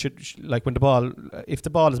 like it should, like when the ball, if the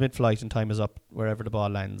ball is mid-flight and time is up, wherever the ball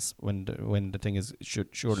lands, when the thing is, should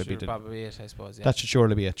surely be probably it. I suppose. Yeah. That should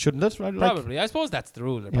surely be it, shouldn't it? Right? Probably. I suppose that's the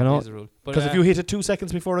rule. It probably is the rule. Because if you hit it 2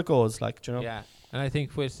 seconds before it goes, like, you know. Yeah, and I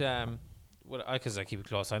think with because I keep a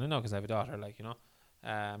close eye on it now because I have a daughter, like, you know,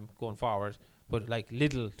 going forward. But like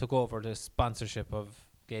Lidl took over the sponsorship of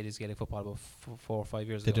ladies Gaelic football about 4 or 5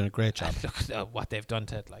 years They're ago. doing a great job. And look at what they've done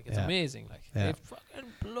to it. Like, it's Yeah. amazing. Like, Yeah. they've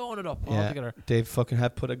fucking blown it up Yeah. altogether. They fucking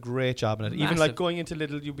have put a great job in it. Even like Massive. going into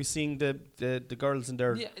Lidl, you'll be seeing the girls in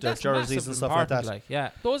their That's jerseys massive and stuff like that. important,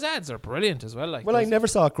 yeah, those ads are brilliant as well. Like, Well, I those- never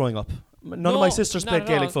saw it growing up. None of No, my sisters not played at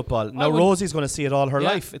Gaelic all. football. Now would- Rosie's going to see it all her Yeah,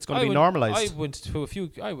 life. It's going to be I normalised. went to a few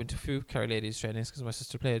Kerry ladies trainings because my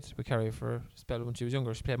sister played with Kerry for a spell when she was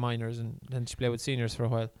younger. She played minors and then she played with seniors for a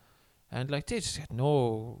while, and like they just had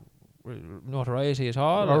no notoriety at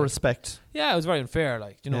all. Or like, respect. yeah, it was very unfair.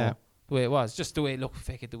 Like, you know, Yeah. the way it was, just the way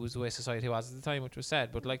it was the way society was at the time, which was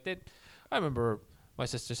sad. But like, I remember my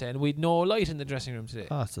sister saying we'd no light in the dressing room today.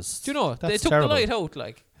 Oh, it's just, Do you know they that's took terrible. the light out?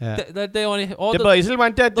 Like, Yeah. they only all The the boys will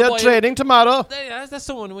want the they're boy- training tomorrow. that's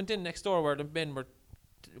someone who went in next door where the men were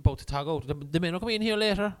about to tog out. The men will come in here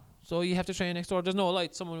later, so you have to train next door. There's no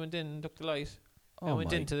light. Someone went in and took the light and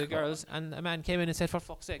went my into the God. girls, and a man came in and said, "For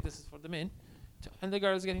fuck's sake, this is for the men," and the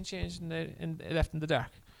girls getting changed and left in the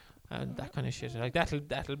dark, and that kind of shit. Like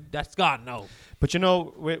that's gone now. But you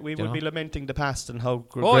know, we You would know? be lamenting the past and how Oh,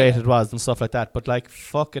 great yeah. it was and stuff like that. But like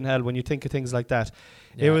fucking hell, when you think of things like that,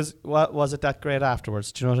 it Yeah. was was it that great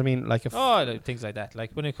afterwards? Do you know what I mean? Like if Like, things like that.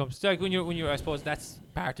 Like when it comes to like when you're I suppose that's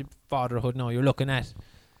part of fatherhood now. You're looking at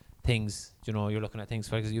things, you know, you're looking at things,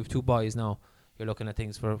 for example, you have 2 boys now, you're looking at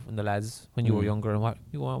things from the lads when you were younger, and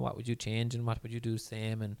what would you change and what would you do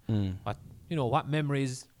same, and what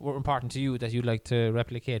memories were important to you that you'd like to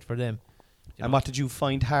replicate for them. You and know? what did you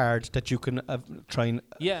find hard that you can try and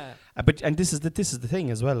Yeah. but this is the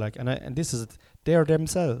thing as well, like, and this is they're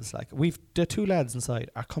themselves, like the 2 lads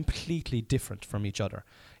inside are completely different from each other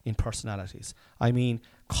in personalities. I mean,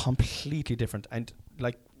 completely different, and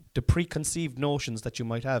like the preconceived notions that you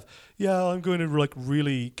might have. Yeah, I'm going to like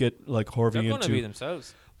really get like Harvey They're going to into. be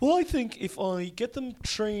themselves. Well, I think if I get them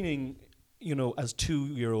training, you know, as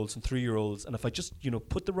 2-year-olds and 3-year-olds, and if I just, you know,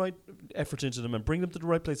 put the right effort into them and bring them to the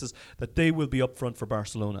right places, that they will be up front for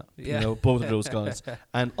Barcelona. Yeah. You know, both of those guys.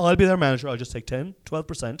 And I'll be their manager. I'll just take 10,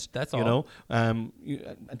 12%. That's you all. know, and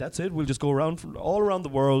that's it. We'll just go around all around the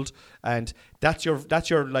world, and that's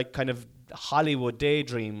your like kind of Hollywood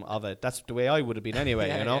daydream of it. That's the way I would have been anyway.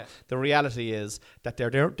 Yeah, you know, yeah. the reality is that they're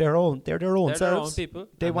their own They're their own selves. people.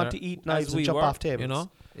 They and want they're- to eat as knives and we jump were, off tables. You know?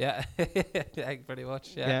 Yeah. Like, pretty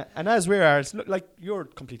much. Yeah. Yeah. And as we are, it's like you're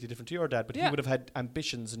completely different to your dad, but he Yeah. would have had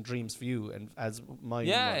ambitions and dreams for you, and as mine.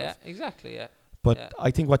 Yeah, would yeah, have. exactly. Yeah. But Yeah.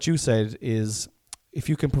 I think what you said is, if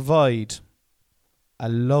you can provide a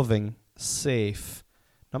loving, safe,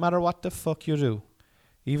 no matter what the fuck you do,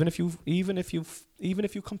 even if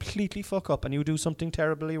you completely fuck up and you do something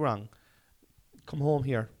terribly wrong, come home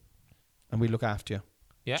here, and we look after you.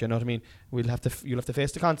 Yeah. Do you know what I mean? You'll have to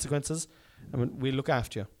face the consequences, and we'll look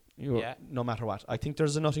after you. Yeah. No matter what. I think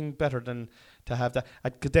there's nothing better than to have that.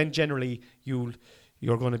 'Cause then generally you're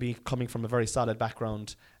going to be coming from a very solid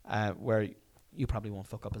background where you probably won't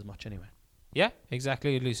fuck up as much anyway. Yeah,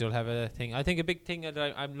 exactly. At least you'll have a thing. I think a big thing that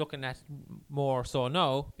I'm looking at more so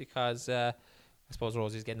now, because I suppose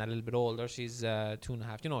Rosie's getting a little bit older. She's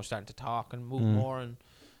 2.5, you know, starting to talk and move more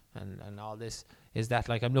and all this, is that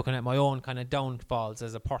like I'm looking at my own kind of downfalls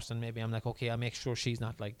as a person. Maybe I'm like, okay, I'll make sure she's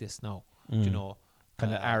not like this now. Do you know?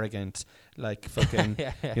 Kind of arrogant, like fucking,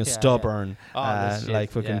 Yeah, you know, yeah, stubborn, All this shit, like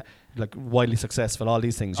fucking, yeah. like widely successful. All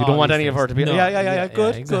these things. You All don't want these any of things. her to be. No, Yeah.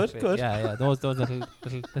 Good, exactly. good. Yeah. Those little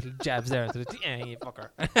jabs there. Yeah, you fucker.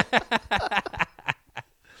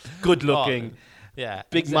 Good looking. Yeah.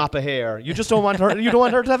 Big mop of hair. You just don't want her. You don't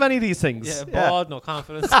want her to have any of these things. Yeah, bald, no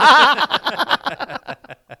confidence.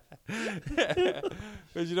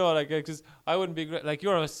 But you know, like, because I wouldn't be great. Like,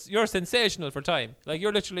 you're sensational for time. Like,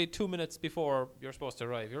 you're literally 2 minutes before you're supposed to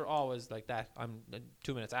arrive. You're always like that. I'm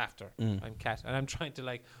 2 minutes after. I'm Kat, and I'm trying to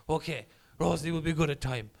like, okay, Rosie will be good at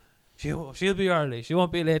time. She'll be early. She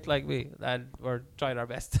won't be late like me. And we're trying our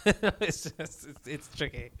best. It's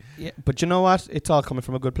tricky. Yeah, but you know what? It's all coming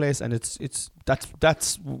from a good place, and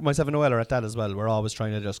that's myself and Noel are at that as well. We're always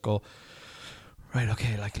trying to just go, right,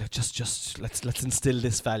 okay, like let's instill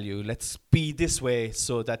this value. Let's be this way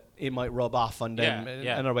so that it might rub off on them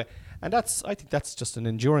another way. And I think that's just an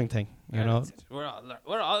enduring thing, you know. We're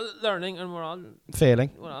all learning, and we're all Failing.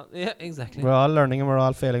 yeah, exactly. We're all learning and we're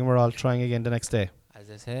all failing. We're all trying again the next day. As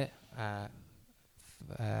I say,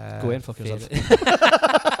 Go in, fuck yourself.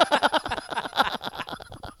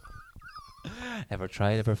 Ever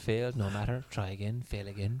tried, ever failed? No matter. Try again, fail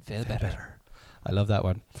better. I love that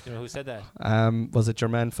one. You know who said that? Was it your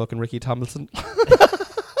man fucking Ricky Tomlinson?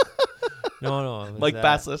 No. It was, Mike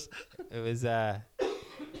Bassett. It was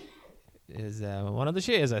one of the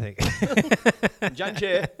Sheas, I think. John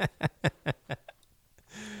Jay.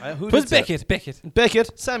 It was Beckett.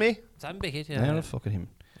 Beckett. Sammy. Sam Beckett, Yeah, yeah. fucking him.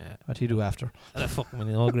 Yeah. What do you do after? And I fucking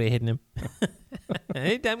when all grey hitting him.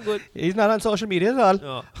 Ain't damn good. He's not on social media at all.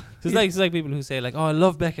 No. So it's like people who say like, oh, I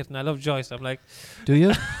love Beckett and I love Joyce. I'm like, Do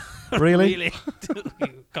you? Really? really?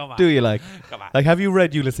 Come on. Do you like? Come on. Like, have you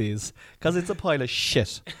read Ulysses? Because it's a pile of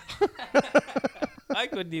shit. I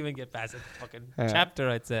couldn't even get past a fucking Yeah. chapter,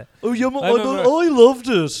 I'd say. Oh, yeah, I remember- I loved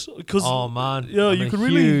it. Cause Oh, man. yeah, I'm you a can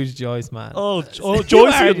really. huge Joyce, man. Oh, You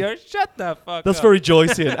Joycean. are, shut the fuck That's up. very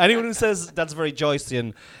Joycean. Anyone who says that's very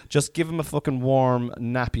Joycean, just give him a fucking warm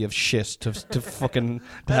nappy of shit to fucking to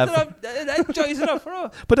That's have. that's Joyce enough for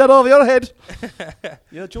us. Put that over your head.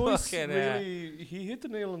 Yeah, Joyce Fucking, really he hit the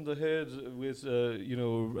nail on the head with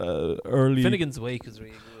early. Finnegan's Wake is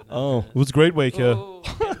really good. Oh, it was a great wake. Yeah. Oh,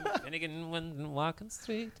 Finnegan went walking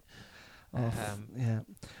straight. Yeah.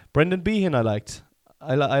 Brendan Behan, I liked.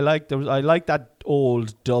 I liked that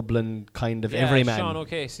old Dublin kind of everyman. Sean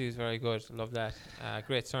O'Casey is very good. Love that.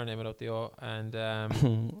 Great surname without the O. And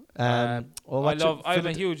I'm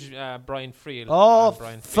a huge Brian Friel. Oh,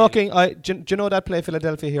 Brian Friel. fucking! Do you know that play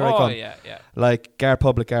Philadelphia? Here I Oh come. yeah. Like Gar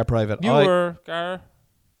Public, Gar Private. You were Gar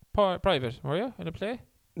Private, were you in a play?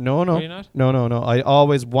 No. Were you not? No. I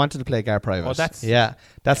always wanted to play Gar Private. Oh, that's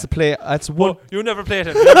the play. That's one. Oh, you never played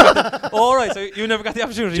it. All right, so you never got the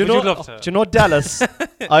opportunity. Do you but know? you'd love to. Do you know Dallas?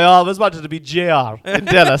 I always wanted to be JR in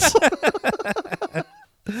Dallas.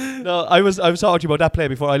 No, I was talking to you about that play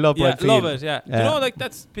before. I love Brian love Friel. it. Yeah, Yeah. you know, like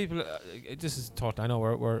that's people. This is taught. I know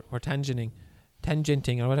we're tangenting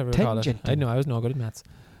or whatever we call it. Tangenting. I know I was no good at maths,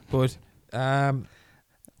 but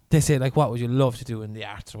they say like, what would you love to do in the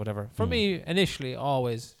arts or whatever? For me, initially,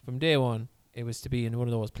 always from day one, it was to be in one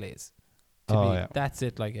of those plays. That's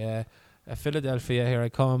it. Like a Philadelphia, Here I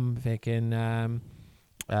Come, thinking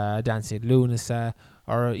Dancing at Luna,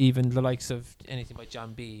 or even the likes of anything by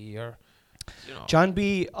John B. or. You know. John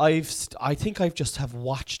B. I think I've just have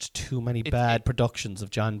watched too many bad productions of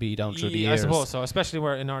John B. down through the I years. suppose so, especially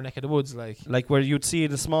where in our neck of the woods, like where you'd see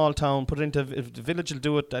in a small town, put it into if the village will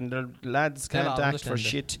do it, and the lads They'll can't all act for understand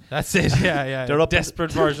it. shit. That's it. Yeah. They're up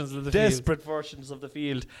desperate versions of the field. Desperate versions of the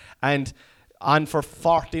field, and on for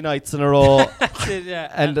 40 nights in a row. That's it,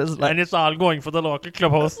 yeah. And there's like, it's all going for the local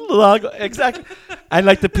clubhouse. exactly. And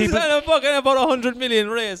like the people, It's fucking about 100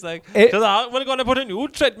 million raise, like. It- We're going to put a new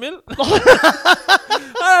treadmill.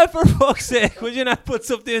 For fuck's sake, would you not put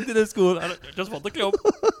something into the school? Just for the club.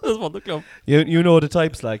 Just for the club. you know the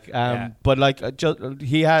types, like Yeah. but like just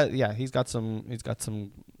he's got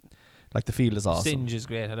some. Like the field is awesome. Singe is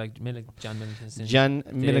great. I like John Millington Singe. Jan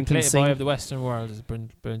Millington Playboy Singh. of the Western World is a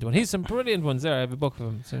brilliant one. He's some brilliant ones there. I have a book of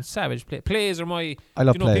him. Some savage plays are my. I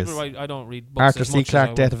love you know, plays. people write, I don't read books. Arthur as C. much as I Clarke,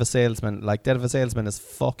 would. Death of a Salesman. Like Death of a Salesman is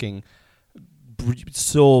fucking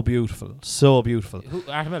so beautiful, so beautiful.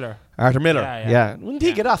 Arthur Miller. Arthur Miller, Yeah. Wouldn't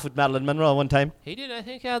he get off with Marilyn Monroe one time? He did, I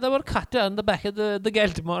think. Yeah, they were cut down the back of the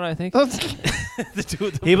Geltimore, I think. The two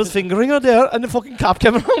of them. He was fingering her there, and the fucking cop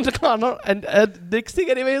came around the corner, and next thing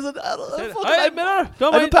anyway, he said, Hey, Miller,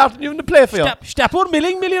 don't I'm mind. parting you in the play for you. Step on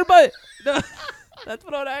million by. That's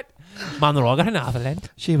what all right. Monroe got an avalanche.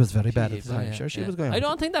 She was very bad at the time. Sure, she was going on. I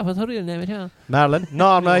don't think that was her real name, yeah. Marilyn,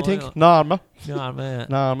 Norma, No, I I think. know. Norma.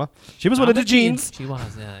 Yeah. She was one of the Jeans. She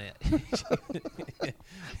was, yeah.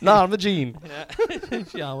 Norma Jean. Yeah.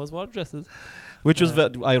 She always wore dresses. Which was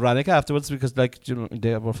ironic afterwards because, like, you know,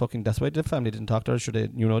 they were fucking. That's why the family didn't talk to her. Sure, they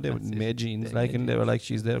made jeans, like, and they were like,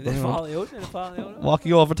 she's there They going fall around, out.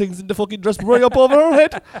 walking over things in the fucking dress right up over her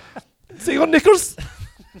head. See your knickers.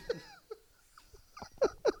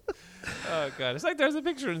 Oh god, it's like there's a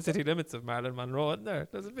picture in City Limits of Marilyn Monroe, isn't there?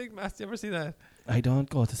 There's a big mass. You ever see that? I don't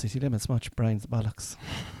go to city limits much. Brian's bollocks.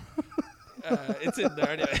 It's in there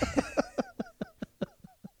anyway.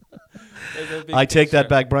 There's a big I take that picture.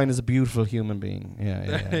 back. Brian is a beautiful human being.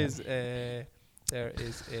 There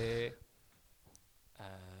is a.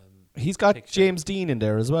 He's got picture. James Dean in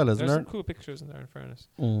there as well, isn't There's there? some cool pictures in there. In fairness,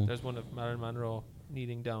 Mm. there's one of Marilyn Monroe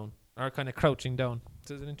kneeling down or kind of crouching down.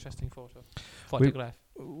 So it's an interesting photograph.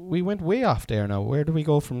 We went way off there now. Where do we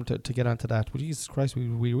go from to get onto that? Well, Jesus Christ, we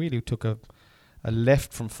really took a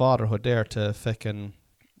left from fatherhood there to fucking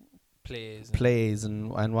plays and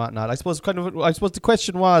whatnot. I suppose the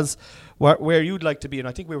question was where you'd like to be, and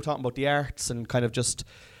I think we were talking about the arts and kind of just,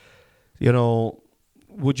 you know,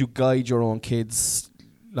 would you guide your own kids?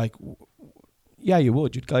 Like, yeah, you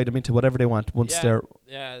would. You'd guide them into whatever they want once they're.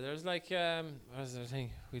 Yeah, there's like what was the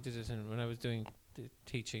thing we did it when I was doing the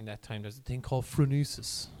teaching that time. There's a thing called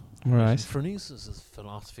phronesis. Right. Phronesis is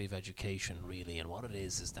philosophy of education, really, and what it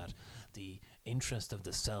is that the interest of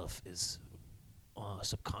the self is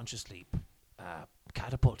subconsciously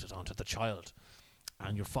catapulted onto the child,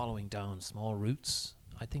 and you're following down small routes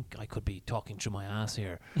I think I could be talking through my ass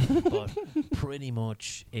here, but pretty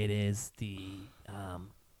much it is the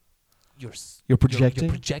You're projecting?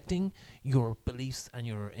 You're projecting your beliefs and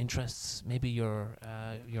your interests, maybe your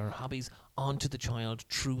hobbies, onto the child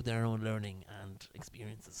through their own learning and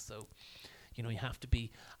experiences. So, you have to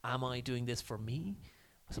be: am I doing this for me,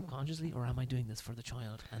 subconsciously, or am I doing this for the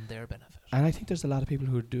child and their benefit? And I think there's a lot of people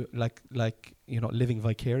who do living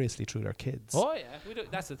vicariously through their kids. Oh yeah, we do.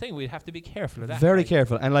 That's the thing. We'd have to be careful of that. Very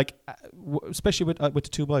careful, and especially with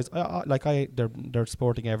the two boys. They're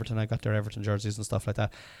sporting Everton. I got their Everton jerseys and stuff like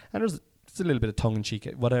that. And it's a little bit of tongue in cheek.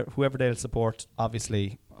 Whoever they'll support,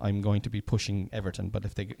 obviously, I'm going to be pushing Everton. But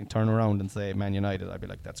if they turn around and say Man United, I'd be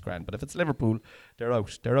like, that's grand. But if it's Liverpool, they're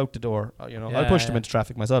out. They're out the door. I'll push them into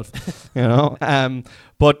traffic myself.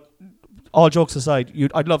 But all jokes aside,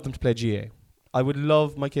 I'd love them to play GA. I would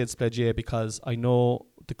love my kids to play GA because I know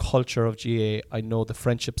the culture of GA. I know the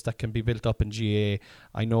friendships that can be built up in GA.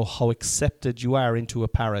 I know how accepted you are into a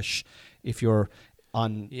parish if you're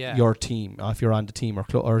on your team, if you're on the team,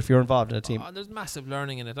 or if you're involved in a team. There's massive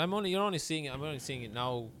learning in it. I'm only seeing it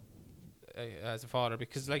now as a father,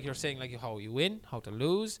 because like you're saying, like how you win, how to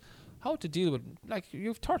lose, how to deal with, like,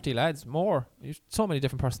 you've 30 lads more, you've so many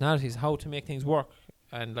different personalities, how to make things work,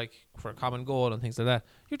 and like for a common goal and things like that.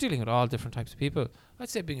 You're dealing with all different types of people. I'd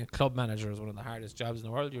say being a club manager is one of the hardest jobs in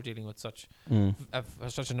the world. You're dealing with such an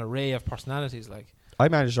array of personalities. Like, I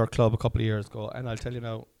managed our club a couple of years ago, and I'll tell you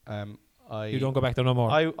now, you don't go back there no more.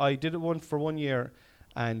 I did it for 1 year,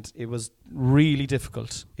 and it was really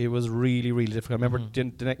difficult. It was really, really difficult. I remember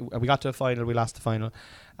we got to a final, we lost the final,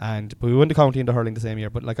 but we won the county in the hurling the same year.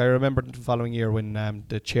 But like I remember the following year when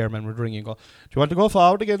the chairman would ring you and go, "Do you want to go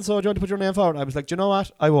forward again? So do you want to put your name forward?" I was like, "Do you know what?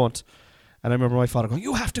 I won't." And I remember my father going,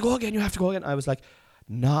 "You have to go again. You have to go again." I was like,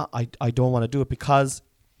 "Nah, I don't want to do it because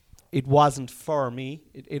it wasn't for me.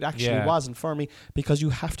 It actually wasn't for me, because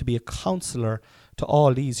you have to be a counsellor to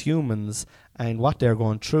all these humans and what they're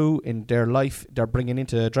going through in their life, they're bringing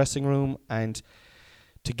into a dressing room, and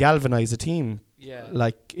to galvanize a team.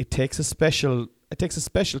 Like it takes a special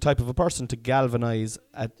type of a person to galvanize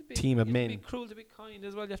a team of men. You have to be cruel to be kind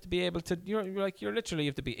as well. You have to be able to. You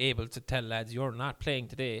have to be able to tell lads, you're not playing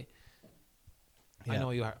today. Yeah. I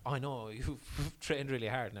know you are. I know you've trained really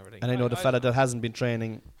hard and everything. And I know the fella that hasn't been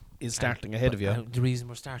training is starting ahead of you. The reason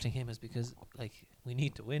we're starting him is because, like, we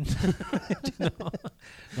need to win.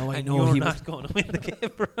 No, I know you're not going to win the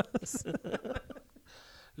game for us.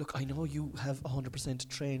 Look, I know you have 100%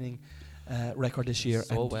 training record this year,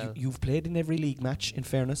 so and well. you've played in every league match, in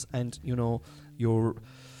fairness, and you've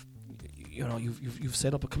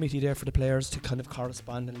set up a committee there for the players to kind of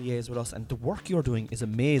correspond and liaise with us, and the work you're doing is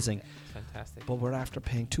amazing. Fantastic. But we're after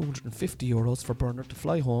paying €250 for Bernard to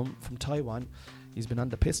fly home from Taiwan. He's been on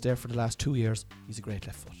the piss there for the last 2 years. He's a great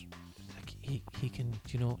left foot. Like he can,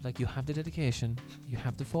 like, you have the dedication, you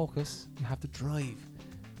have the focus, you have the drive,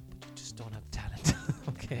 but you just don't have talent.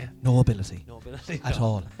 Okay. No ability. At no.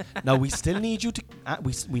 all. Now we still need you to.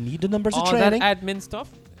 We need the numbers of all training. that admin stuff.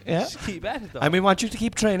 Yeah. Just keep at it, though. And we want you to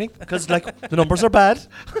keep training because, like, the numbers are bad.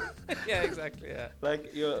 Yeah, exactly. Yeah.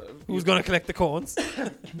 Like, who's going to collect the cones?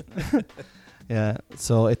 Yeah.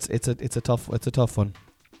 So it's a tough one.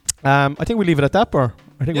 I think we'll leave it at that, Bur.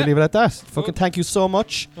 We'll leave it at that. Fucking thank you so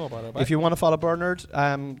much. No bother. If you want to follow Bernard,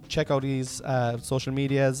 check out his social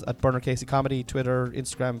medias at Bernard Casey Comedy, Twitter,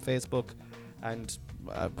 Instagram, Facebook, and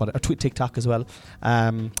TikTok as well.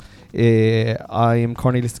 I'm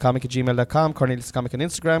corneliusthecomic@gmail.com, Cornelius the Comic on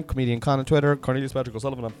Instagram, Comedian Con on Twitter, Cornelius Patrick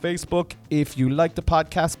O'Sullivan on Facebook. If you like the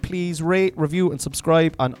podcast, please rate, review, and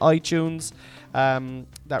subscribe on iTunes.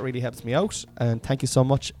 That really helps me out. And thank you so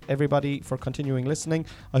much, everybody, for continuing listening.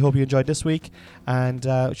 I hope you enjoyed this week. And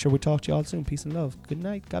sure, we'll talk to you all soon. Peace and love. Good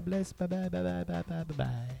night. God bless. Bye bye. Bye bye. Bye bye. Bye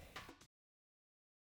bye.